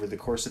learned over the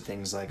course of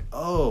things, like,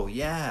 oh,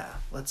 yeah,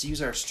 let's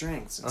use our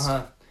strengths and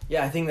stuff.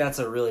 Yeah, I think that's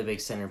a really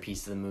big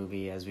centerpiece of the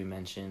movie, as we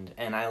mentioned.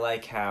 And I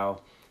like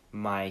how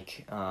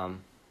Mike, I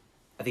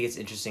think it's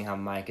interesting how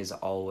Mike is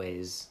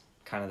always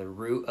kind of the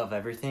root of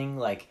everything.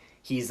 Like,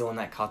 he's the one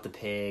that caught the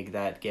pig,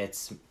 that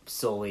gets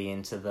Sully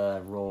into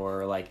the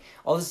roar. Like,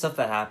 all the stuff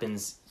that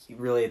happens,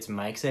 really, it's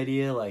Mike's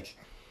idea. Like,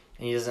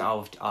 and he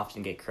doesn't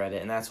often get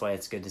credit, and that's why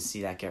it's good to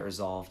see that get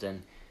resolved.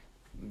 And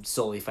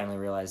Sully finally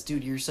realized,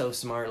 dude, you're so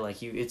smart.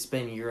 Like, it's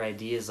been your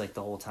ideas, like,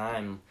 the whole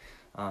time.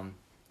 And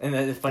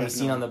the funny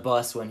scene on the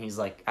bus when he's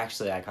like,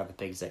 actually, I caught the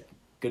pig. He's like,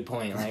 good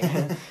point. Like,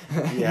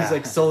 he's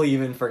like, Sully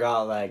even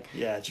forgot, like...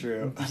 Yeah,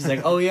 true. He's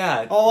like, oh,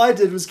 yeah. All I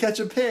did was catch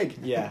a pig.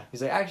 Yeah.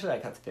 He's like, actually, I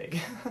caught the pig.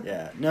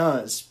 Yeah.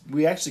 No,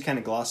 we actually kind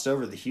of glossed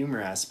over the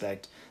humor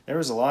aspect. There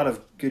was a lot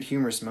of good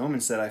humorous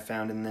moments that I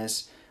found in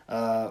this.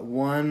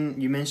 One,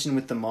 you mentioned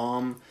with the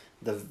mom,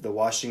 the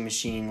washing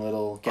machine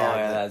little gag. Oh,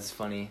 yeah, that's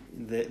funny.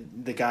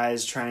 The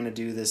guy's trying to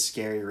do this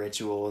scary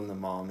ritual, and the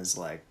mom is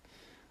like,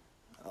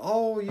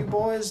 oh, you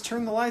boys,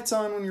 turn the lights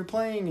on when you're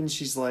playing, and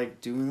she's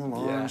like doing the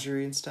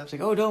laundry and stuff. She's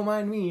like, oh, don't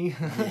mind me.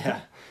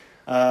 Yeah.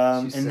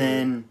 And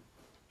then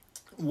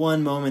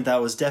one moment that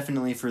was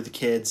definitely for the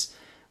kids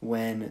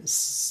when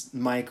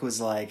Mike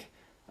was like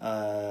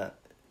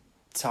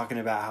talking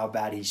about how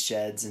bad he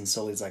sheds, and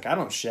Sully's like, I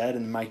don't shed,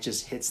 and Mike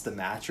just hits the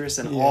mattress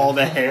and all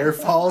the hair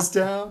falls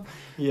down.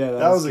 Yeah,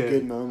 that was a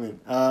good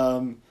moment.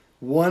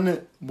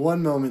 One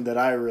moment that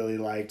I really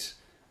liked,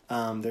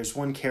 there's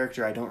one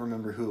character, I don't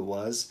remember who it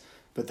was,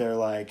 but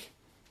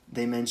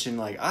they mentioned,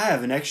 like, I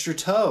have an extra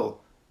toe.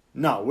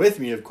 Not with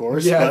me, of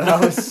course. Yeah,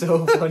 that was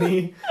so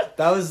funny.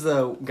 That was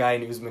the guy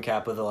in Uzma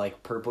Kappa, the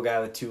like purple guy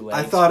with 2 legs.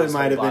 I thought it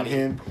might have been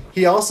him.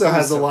 He also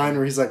has a line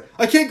where he's like,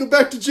 "I can't go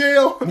back to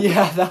jail."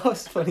 Yeah, that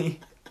was funny.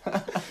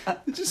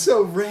 It's just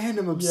so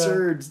random,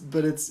 absurd,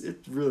 but it's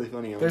really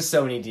funny. There's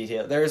so many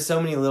details. There was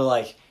so many little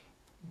like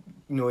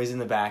noise in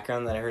the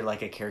background that I heard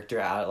like a character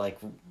out like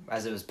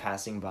as it was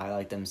passing by,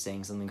 like them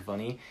saying something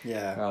funny.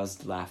 Yeah, I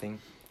was laughing.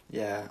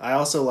 Yeah, I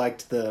also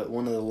liked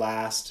one of the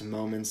last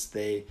moments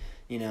they.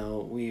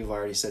 We've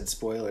already said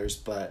spoilers,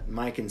 but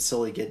Mike and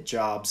Sully get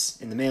jobs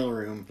in the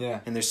mailroom. Yeah.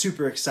 And they're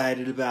super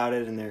excited about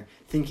it, and they're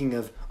thinking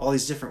of all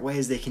these different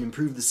ways they can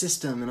improve the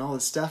system and all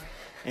this stuff.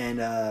 And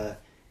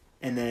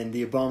then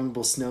the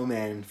abominable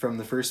snowman from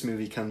the first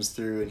movie comes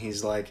through, and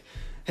he's like,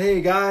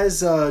 "Hey guys,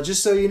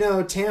 just so you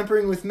know,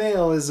 tampering with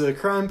mail is a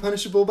crime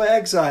punishable by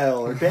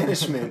exile or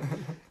banishment."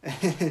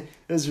 It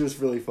was just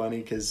really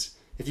funny, because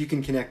if you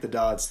can connect the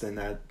dots,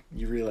 then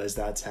you realize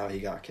that's how he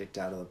got kicked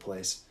out of the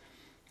place.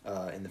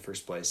 In the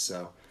first place,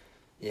 so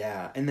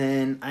yeah. And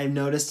then I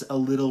noticed a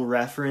little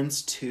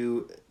reference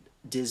to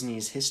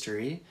Disney's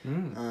history.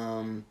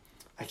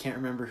 I can't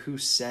remember who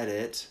said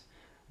it,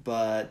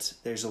 but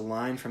there's a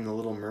line from The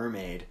Little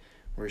Mermaid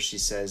where she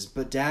says,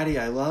 "But Daddy,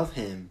 I love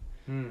him."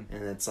 And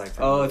it's like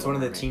it's one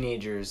of the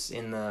teenagers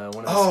in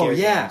one of the scare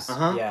games.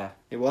 Yeah,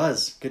 it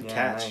was good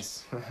catch.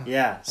 Nice.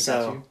 Yeah,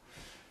 so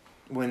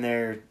when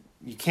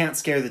you can't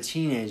scare the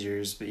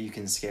teenagers, but you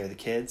can scare the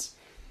kids.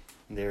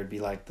 There would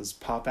be like those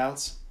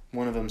pop-outs.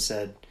 One of them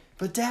said,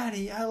 "But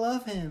Daddy, I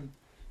love him."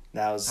 I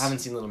haven't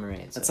seen Little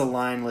Mermaid. That's a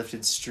line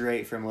lifted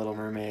straight from Little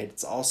Mermaid.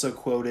 It's also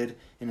quoted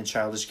in a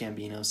Childish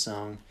Gambino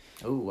song.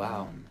 Oh,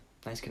 wow.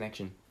 Nice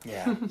connection.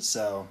 Yeah,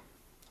 so,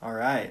 all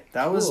right.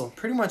 That was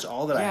pretty much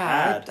all that I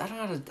had. I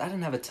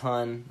didn't have a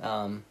ton,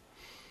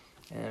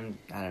 and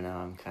I don't know,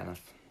 I'm kind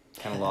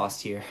of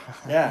lost here.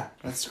 Yeah,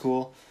 that's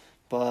cool.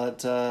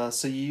 But,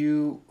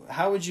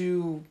 how would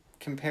you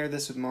compare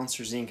this with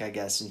Monsters, Inc., I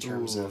guess, in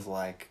terms of,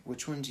 like,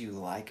 which one do you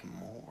like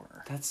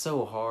more? That's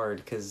so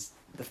hard, because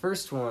the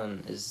first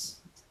one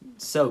is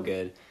so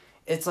good.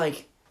 It's,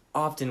 like,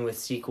 often with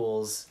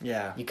sequels, you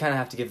kind of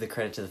have to give the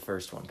credit to the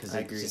first one, because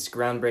it's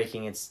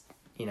groundbreaking, it's,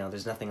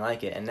 there's nothing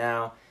like it. And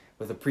now,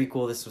 with a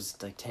prequel, this was,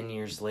 like, 10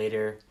 years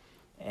later,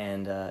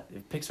 and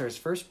Pixar's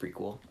first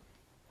prequel,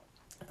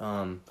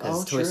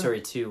 because Toy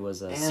Story 2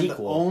 was a sequel. And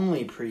the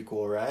only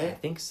prequel, right? I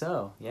think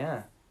so,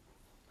 yeah.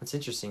 That's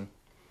interesting.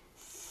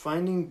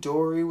 Finding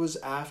Dory was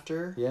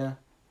after. Yeah.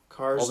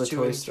 Cars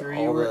 2 and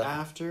 3 were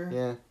after.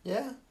 Yeah.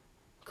 Yeah.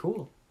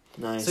 Cool.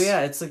 Nice. So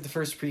yeah, it's like the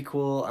first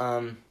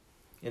prequel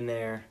in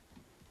their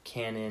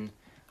canon.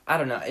 I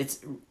don't know.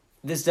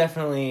 This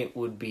definitely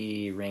would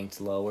be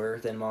ranked lower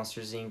than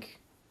Monsters, Inc.,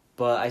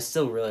 but I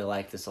still really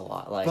like this a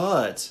lot.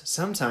 But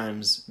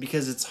sometimes,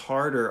 because it's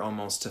harder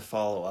almost to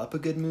follow up a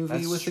good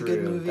movie with a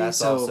good movie.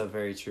 That's also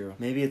very true.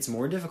 Maybe it's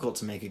more difficult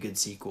to make a good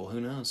sequel.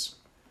 Who knows?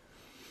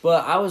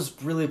 But I was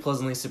really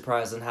pleasantly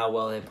surprised on how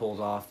well they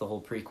pulled off the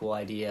whole prequel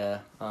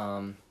idea.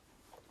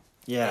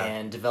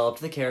 And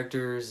developed the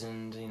characters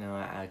and,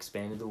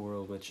 expanded the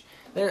world, which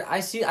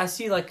I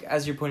see like,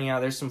 as you're pointing out,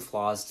 there's some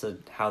flaws to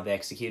how they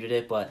executed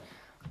it, but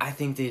I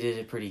think they did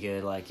it pretty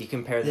good. Like, you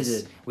compare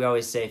this, we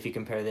always say if you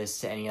compare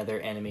this to any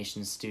other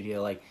animation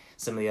studio, like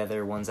some of the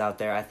other ones out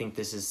there, I think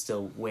this is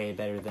still way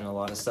better than a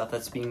lot of stuff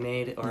that's being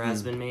made or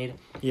has been made.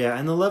 Yeah,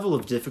 and the level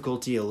of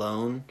difficulty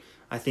alone,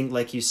 I think,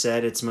 like you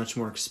said, it's much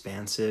more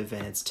expansive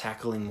and it's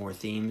tackling more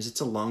themes.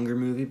 It's a longer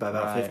movie by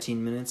about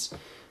 15 minutes,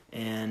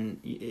 and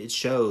it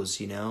shows,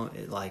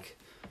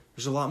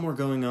 there's a lot more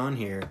going on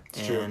here.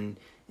 It's true.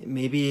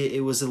 Maybe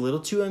it was a little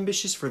too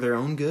ambitious for their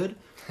own good,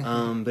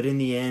 but in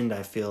the end,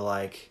 I feel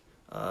like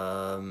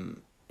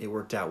it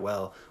worked out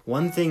well.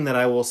 One thing that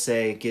I will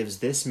say gives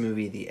this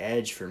movie the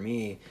edge for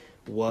me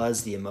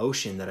was the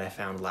emotion that I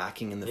found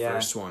lacking in the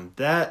first one.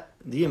 The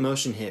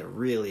emotion hit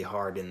really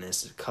hard in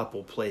this, a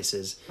couple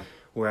places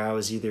where I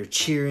was either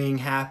cheering,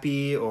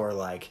 happy, or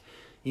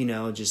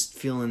just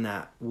feeling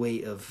that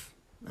weight of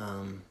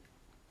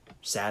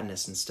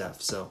sadness and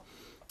stuff. So,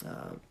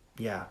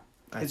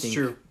 I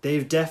think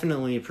they've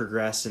definitely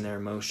progressed in their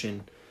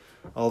emotion.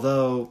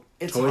 Although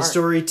Toy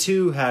Story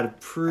 2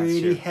 had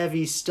pretty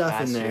heavy stuff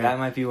in there. That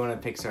might be one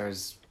of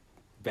Pixar's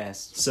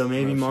best. So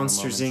maybe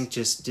Monsters, Inc.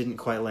 just didn't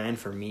quite land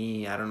for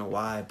me. I don't know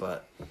why,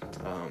 but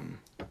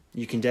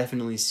you can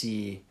definitely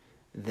see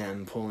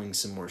them pulling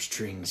some more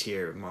strings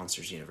here at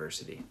Monsters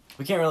University.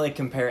 We can't really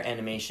compare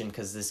animation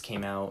because this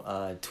came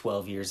out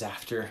 12 years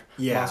after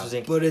Monsters,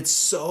 Inc. But it's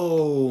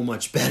so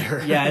much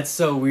better. Yeah, it's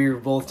so we were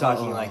both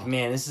talking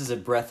man, this is a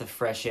breath of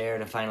fresh air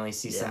to finally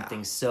see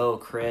something so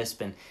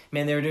crisp. And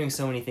man, they were doing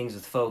so many things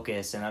with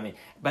focus. And I mean,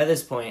 by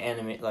this point,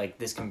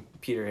 this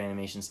computer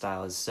animation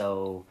style is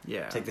so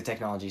like the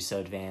technology is so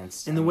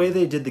advanced. And the way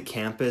they did the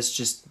campus,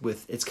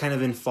 it's kind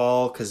of in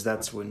fall because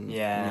that's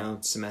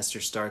when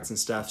semester starts and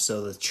stuff.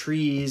 So the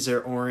trees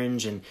are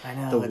orange and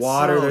the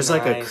water. So there's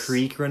nice. like a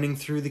creek running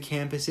through the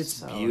campus. It's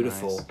so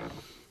beautiful,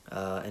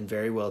 nice. And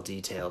very well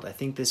detailed. I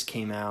think this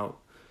came out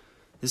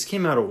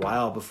a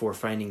while before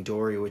Finding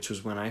Dory, which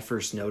was when I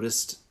first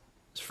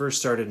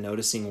started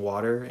noticing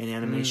water in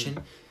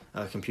animation.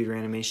 computer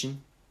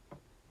animation.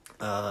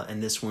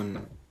 And this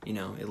one,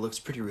 it looks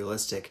pretty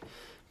realistic.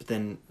 But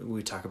then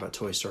we talk about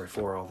Toy Story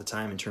 4 all the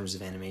time in terms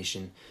of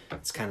animation.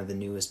 It's kind of the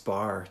newest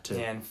bar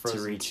and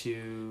Frozen reach.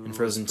 2 and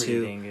Frozen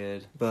 2. Dang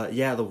good. But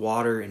yeah, the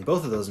water in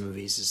both of those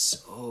movies is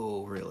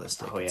so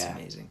realistic. Oh, it's yeah.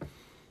 amazing.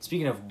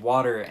 Speaking of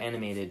water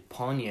animated,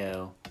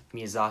 Ponyo,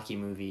 Miyazaki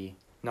movie,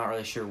 not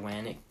really sure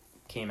when it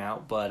came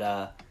out,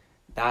 but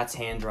that's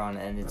hand-drawn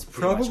and it's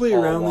probably much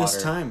all around water.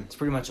 this time. It's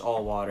pretty much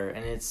all water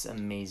and it's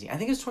amazing. I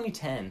think it's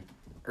 2010.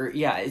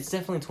 It's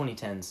definitely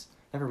 2010s.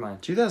 Never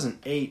mind.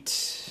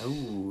 2008.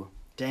 Ooh.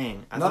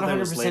 Dang. I'm not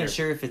 100%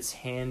 sure if it's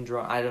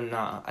hand-drawn. I don't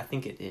know. I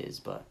think it is,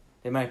 but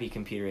it might be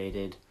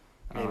computer-aided.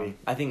 Maybe.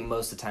 I think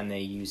most of the time they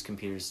use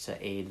computers to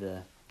aid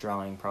the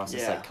drawing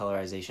process, Yeah. like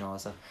colorization, all that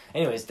stuff.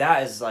 Anyways,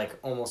 that is like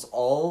almost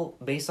all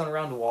based on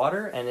around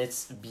water, and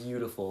it's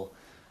beautiful.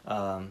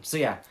 So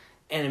yeah,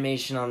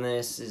 animation on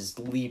this is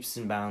leaps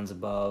and bounds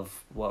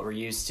above what we're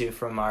used to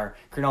from our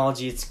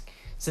chronology.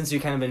 Since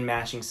we've kind of been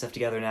mashing stuff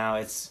together now,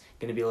 it's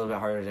going to be a little bit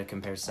harder to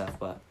compare stuff,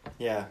 but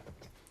Yeah.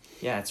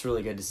 yeah, it's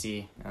really good to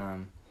see.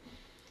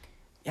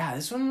 Yeah,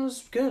 this one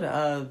was good.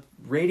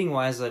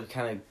 Rating-wise, I've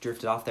kind of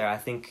drifted off there. I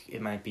think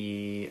it might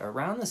be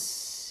around the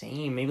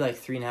same, maybe like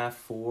 3.5,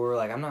 4.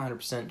 Like, I'm not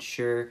 100%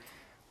 sure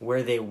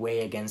where they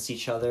weigh against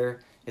each other.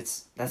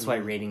 That's why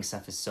rating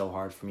stuff is so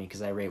hard for me,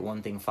 because I rate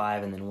one thing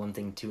 5 and then one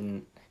thing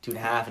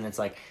 2.5, and it's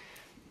like,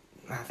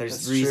 there's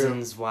That's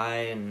reasons true. why,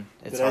 and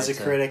it's But hard as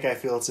a critic, I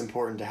feel it's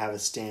important to have a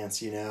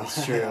stance,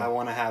 It's true. I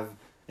want to have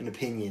an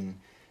opinion.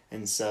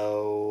 And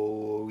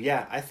so,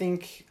 yeah, I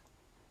think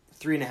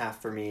 3.5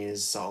 for me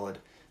is solid.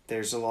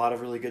 There's a lot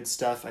of really good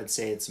stuff. I'd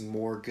say it's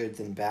more good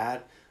than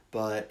bad,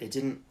 but it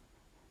didn't,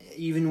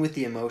 even with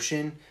the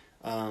emotion,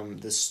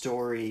 the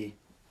story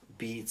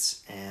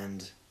beats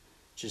and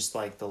just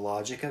like the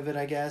logic of it,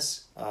 I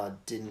guess,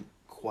 didn't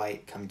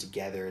quite come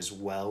together as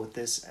well with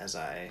this as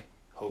I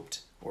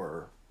hoped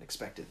or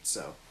expected.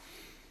 So,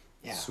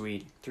 yeah.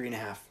 Sweet.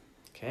 3.5.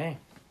 Okay.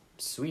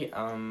 Sweet.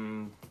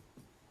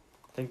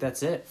 I think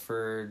that's it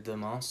for the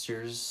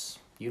Monsters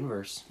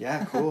universe.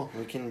 Yeah, cool.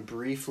 We can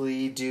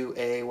briefly do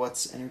a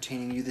What's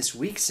Entertaining You This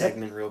Week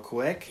segment real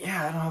quick.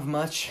 Yeah, I don't have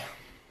much.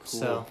 Cool.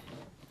 So,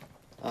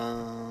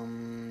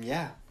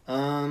 yeah.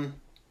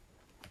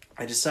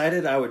 I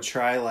decided I would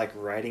try like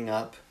writing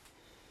up,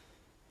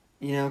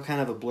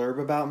 kind of a blurb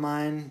about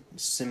mine,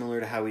 similar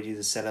to how we do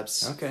the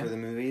setups for the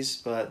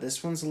movies, but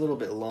this one's a little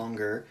bit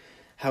longer.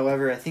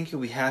 However, I think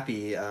you'll be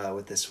happy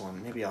with this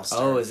one. Maybe I'll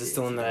start. Oh, is this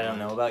the one that I don't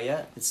know about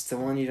yet? It's the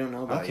one you don't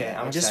know about yet.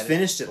 I'm I just excited.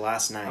 finished it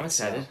last night. I'm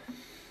excited. So.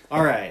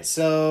 All right,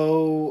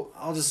 so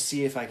I'll just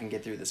see if I can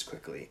get through this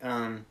quickly.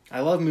 I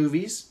love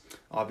movies,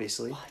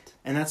 obviously,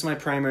 and that's my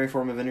primary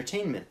form of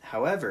entertainment.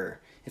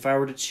 However, if I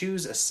were to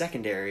choose a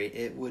secondary,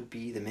 it would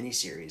be the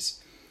miniseries.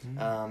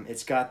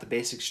 It's got the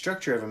basic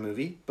structure of a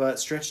movie, but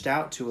stretched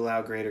out to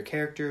allow greater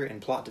character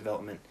and plot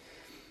development.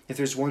 If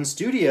there's one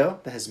studio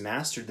that has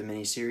mastered the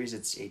miniseries,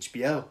 it's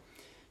HBO.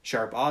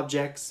 Sharp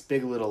Objects,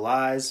 Big Little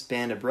Lies,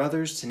 Band of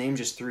Brothers, to name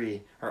just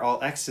 3, are all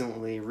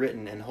excellently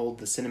written and hold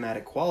the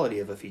cinematic quality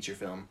of a feature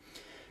film.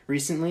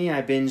 Recently,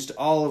 I binged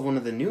all of one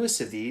of the newest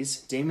of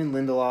these, Damon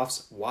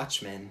Lindelof's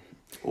Watchmen.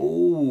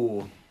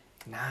 Ooh,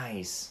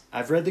 nice.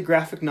 I've read the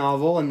graphic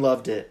novel and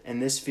loved it,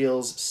 and this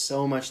feels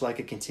so much like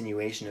a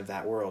continuation of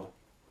that world.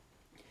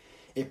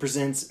 It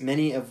presents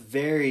many of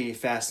very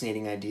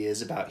fascinating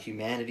ideas about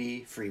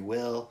humanity, free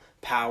will,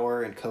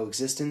 power, and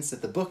coexistence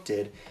that the book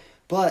did,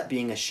 but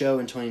being a show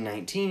in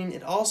 2019,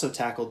 it also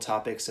tackled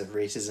topics of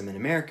racism in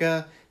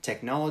America,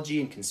 technology,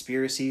 and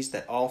conspiracies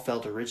that all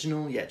felt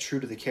original yet true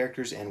to the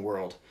characters and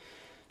world.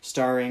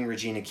 Starring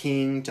Regina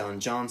King, Don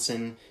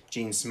Johnson,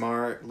 Gene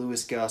Smart,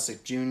 Louis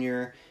Gossett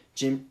Jr.,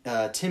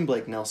 Tim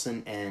Blake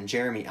Nelson, and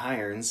Jeremy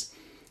Irons,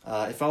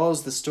 it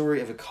follows the story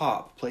of a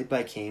cop, played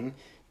by King,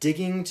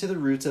 digging to the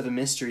roots of a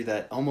mystery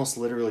that almost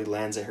literally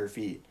lands at her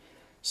feet.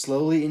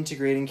 Slowly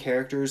integrating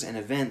characters and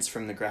events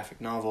from the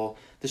graphic novel,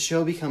 the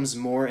show becomes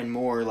more and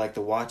more like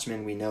the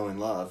Watchmen we know and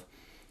love,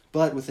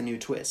 but with a new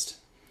twist.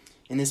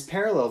 In this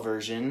parallel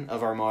version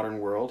of our modern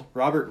world,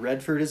 Robert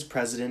Redford is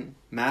president,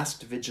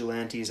 masked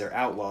vigilantes are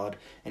outlawed,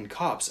 and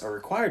cops are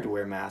required to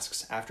wear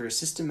masks after a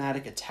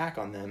systematic attack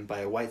on them by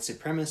a white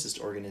supremacist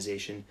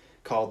organization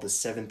called the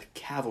 7th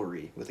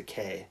Cavalry, with a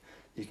K.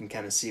 You can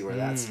kind of see where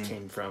that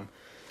came from.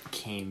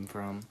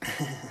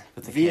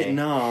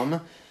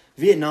 Vietnam.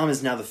 Vietnam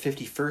is now the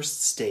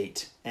 51st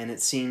state, and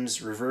it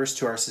seems reverse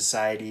to our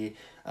society,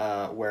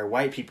 where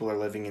white people are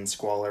living in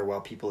squalor while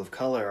people of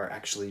color are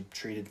actually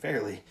treated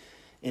fairly.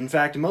 In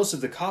fact, most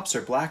of the cops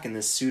are black in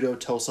this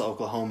pseudo-Tulsa,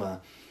 Oklahoma.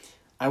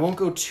 I won't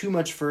go too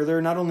much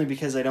further, not only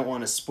because I don't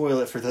want to spoil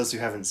it for those who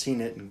haven't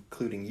seen it,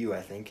 including you,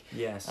 I think.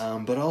 Yes.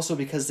 But also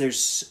because there's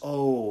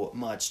so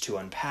much to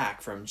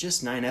unpack from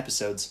just 9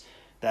 episodes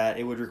that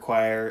it would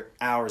require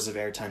hours of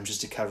airtime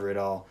just to cover it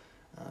all.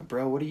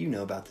 Bro, what do you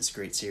know about this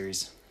great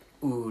series?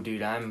 Ooh,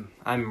 dude,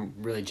 I'm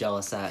really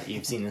jealous that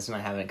you've seen this and I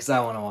haven't, because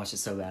I want to watch it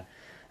so bad.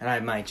 And I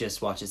might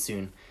just watch it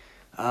soon,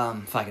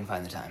 if I can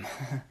find the time.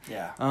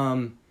 Yeah.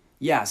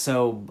 Yeah,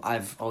 so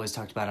I've always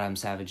talked about Adam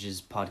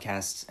Savage's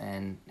podcast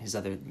and his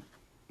other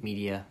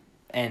media,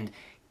 and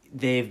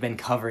they've been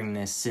covering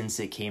this since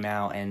it came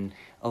out and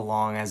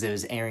along as it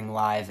was airing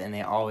live, and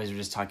they always were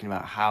just talking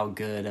about how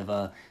good of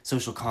a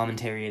social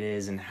commentary it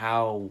is and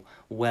how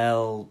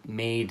well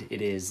made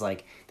it is.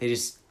 Like,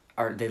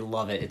 they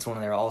love it. It's one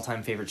of their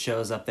all-time favorite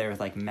shows, up there with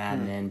like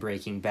Mad Men,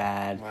 Breaking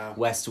Bad, Wow.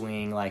 West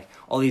Wing, like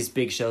all these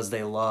big shows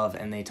they love,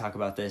 and they talk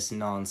about this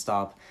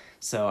nonstop.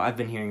 So I've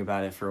been hearing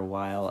about it for a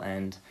while,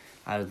 and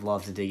I would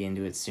love to dig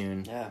into it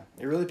soon. Yeah,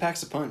 it really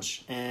packs a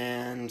punch,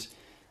 and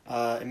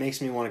it makes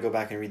me want to go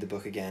back and read the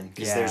book again,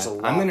 because there's a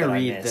lot I'm gonna that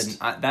read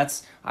I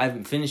missed.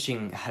 I'm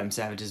finishing Adam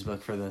Savage's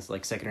book for the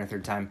like second or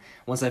third time.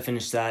 Once I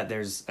finish that,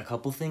 there's a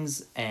couple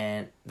things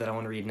that I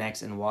want to read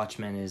next, and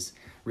Watchmen is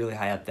really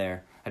high up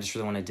there. I just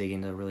really want to dig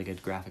into a really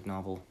good graphic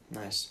novel.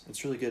 Nice.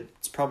 It's really good.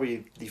 It's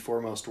probably the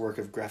foremost work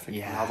of graphic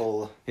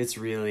novel. It's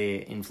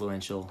really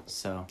influential,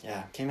 so.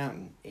 Yeah, came out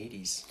in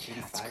 80s.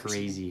 Yeah, it's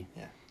crazy.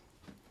 Yeah.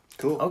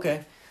 Cool.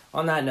 Okay.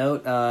 On that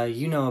note,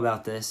 you know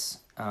about this,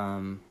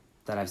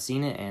 that I've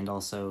seen it, and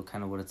also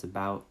kind of what it's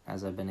about,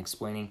 as I've been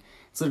explaining.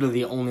 It's literally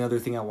the only other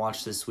thing I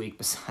watched this week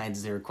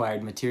besides the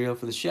required material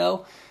for the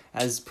show,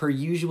 as per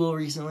usual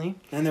recently.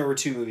 And there were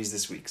 2 movies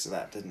this week, so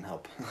that didn't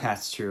help.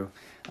 That's true.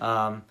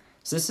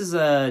 So this is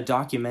a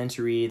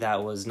documentary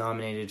that was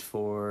nominated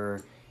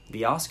for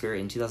the Oscar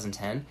in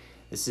 2010.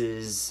 This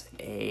is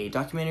a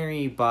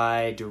documentary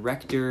by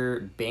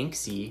director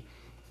Banksy,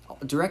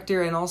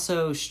 director and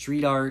also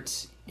street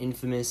art,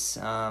 infamous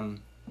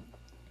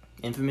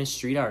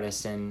street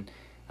artist and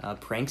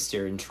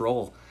prankster and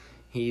troll.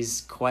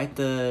 He's quite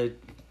the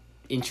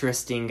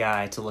interesting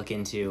guy to look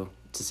into,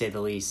 to say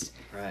the least.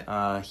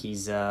 Right.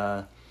 He's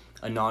a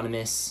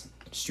anonymous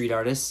street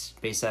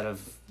artist based out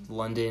of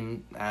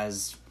London,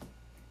 as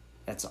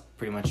that's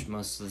pretty much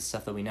most of the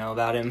stuff that we know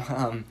about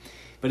him.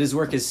 But his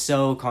work is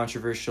so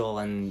controversial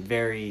and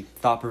very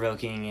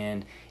thought-provoking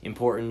and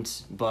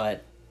important,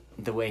 but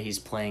the way he's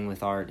playing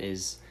with art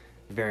is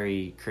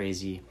very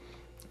crazy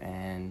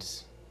and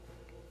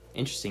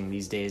interesting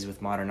these days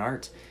with modern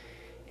art.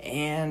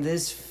 And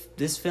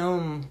this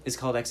film is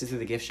called Exit Through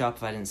the Gift Shop,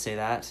 if I didn't say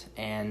that,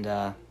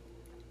 and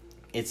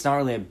it's not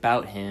really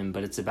about him,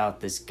 but it's about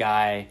this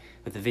guy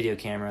with a video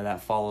camera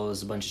that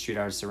follows a bunch of street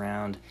artists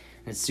around.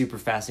 And it's super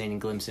fascinating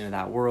glimpse into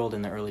that world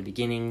and the early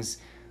beginnings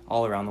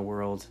all around the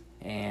world.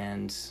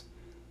 And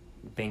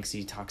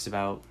Banksy talks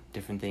about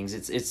different things.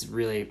 It's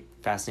really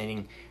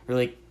fascinating.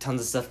 Really tons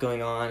of stuff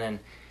going on. And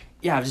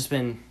yeah, I've just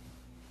been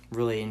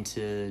really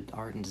into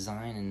art and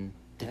design and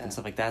different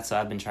stuff like that. So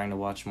I've been trying to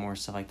watch more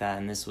stuff like that.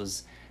 And this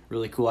was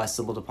really cool. I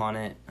stumbled upon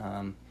it.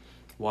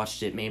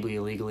 Watched it maybe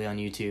illegally on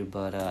YouTube,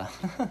 but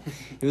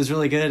it was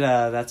really good.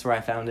 That's where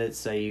I found it,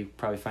 so you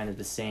probably find it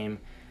the same.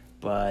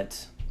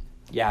 But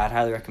yeah, I'd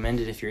highly recommend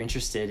it if you're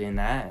interested in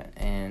that,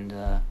 and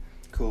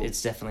cool.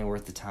 It's definitely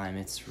worth the time.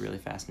 It's really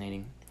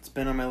fascinating. It's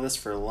been on my list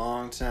for a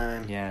long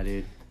time. Yeah,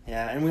 dude.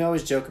 Yeah, and we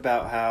always joke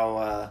about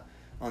how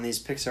on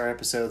these Pixar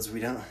episodes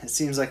it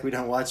seems like we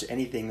don't watch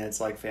anything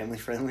that's like family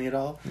friendly at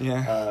all.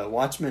 Yeah.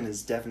 Watchmen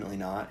is definitely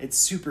not. It's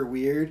super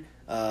weird,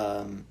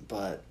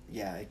 but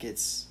yeah,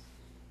 it's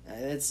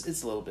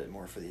a little bit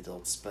more for the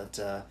adults. But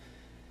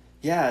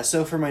yeah,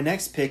 so for my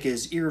next pick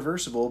is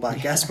Irreversible by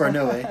Gaspar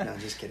Noé. No,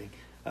 just kidding.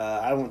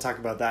 I won't talk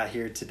about that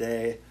here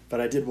today,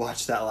 but I did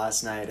watch that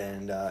last night,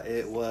 and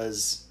it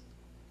was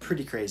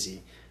pretty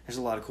crazy. There's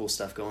a lot of cool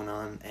stuff going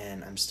on,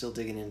 and I'm still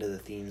digging into the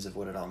themes of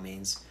what it all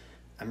means.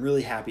 I'm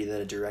really happy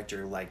that a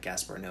director like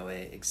Gaspar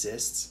Noé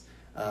exists.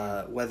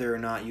 Whether or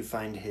not you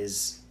find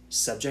his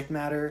subject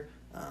matter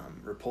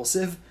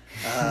repulsive,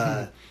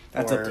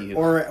 That's up to you.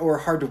 or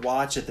hard to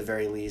watch at the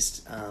very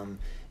least,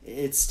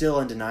 it's still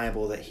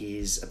undeniable that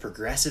he's a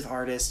progressive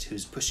artist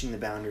who's pushing the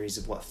boundaries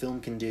of what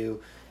film can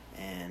do,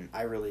 and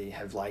I really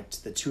have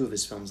liked the 2 of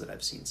his films that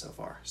I've seen so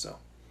far. So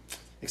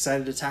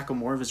excited to tackle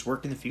more of his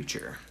work in the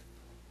future.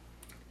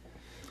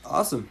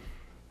 Awesome.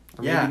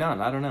 Or Yeah. maybe not.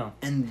 I don't know.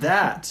 And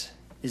that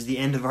is the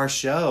end of our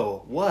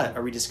show. What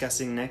are we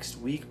discussing next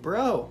week,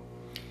 bro?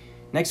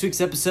 Next week's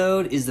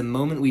episode is the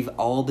moment we've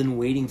all been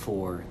waiting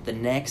for, the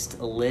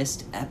next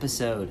list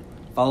episode.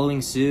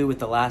 Following Sue with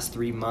the last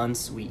 3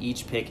 months, we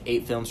each pick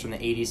 8 films from the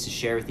 80s to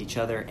share with each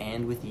other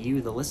and with you,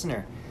 the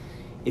listener.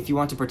 If you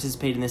want to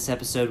participate in this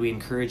episode, we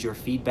encourage your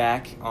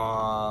feedback.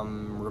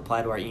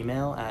 Reply to our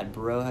email at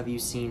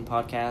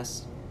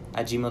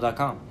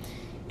brohaveyouseenpodcast@gmail.com.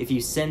 If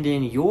you send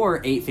in your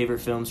 8 favorite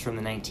films from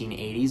the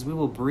 1980s, we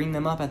will bring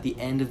them up at the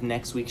end of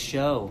next week's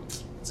show.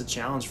 It's a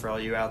challenge for all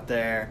you out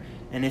there.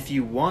 And if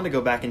you want to go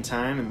back in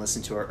time and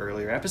listen to our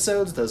earlier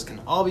episodes, those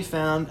can all be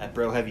found at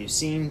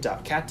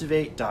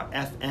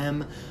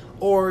brohaveyouseen.captivate.fm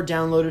or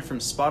downloaded from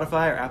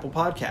Spotify or Apple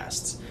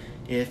Podcasts.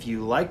 If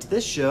you liked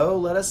this show,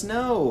 let us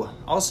know.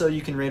 Also,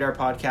 you can rate our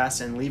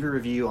podcast and leave a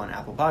review on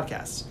Apple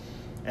Podcasts.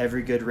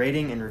 Every good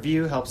rating and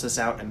review helps us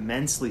out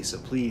immensely, so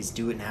please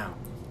do it now.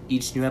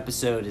 Each new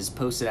episode is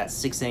posted at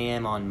 6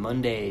 a.m. on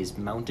Mondays,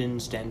 Mountain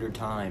Standard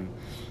Time.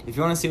 If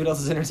you want to see what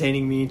else is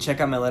entertaining me, check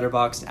out my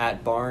letterboxd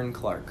at Barn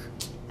Clark.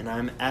 And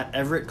I'm at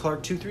Everett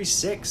Clark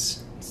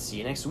 236. see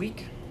you next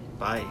week.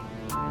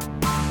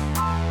 Bye.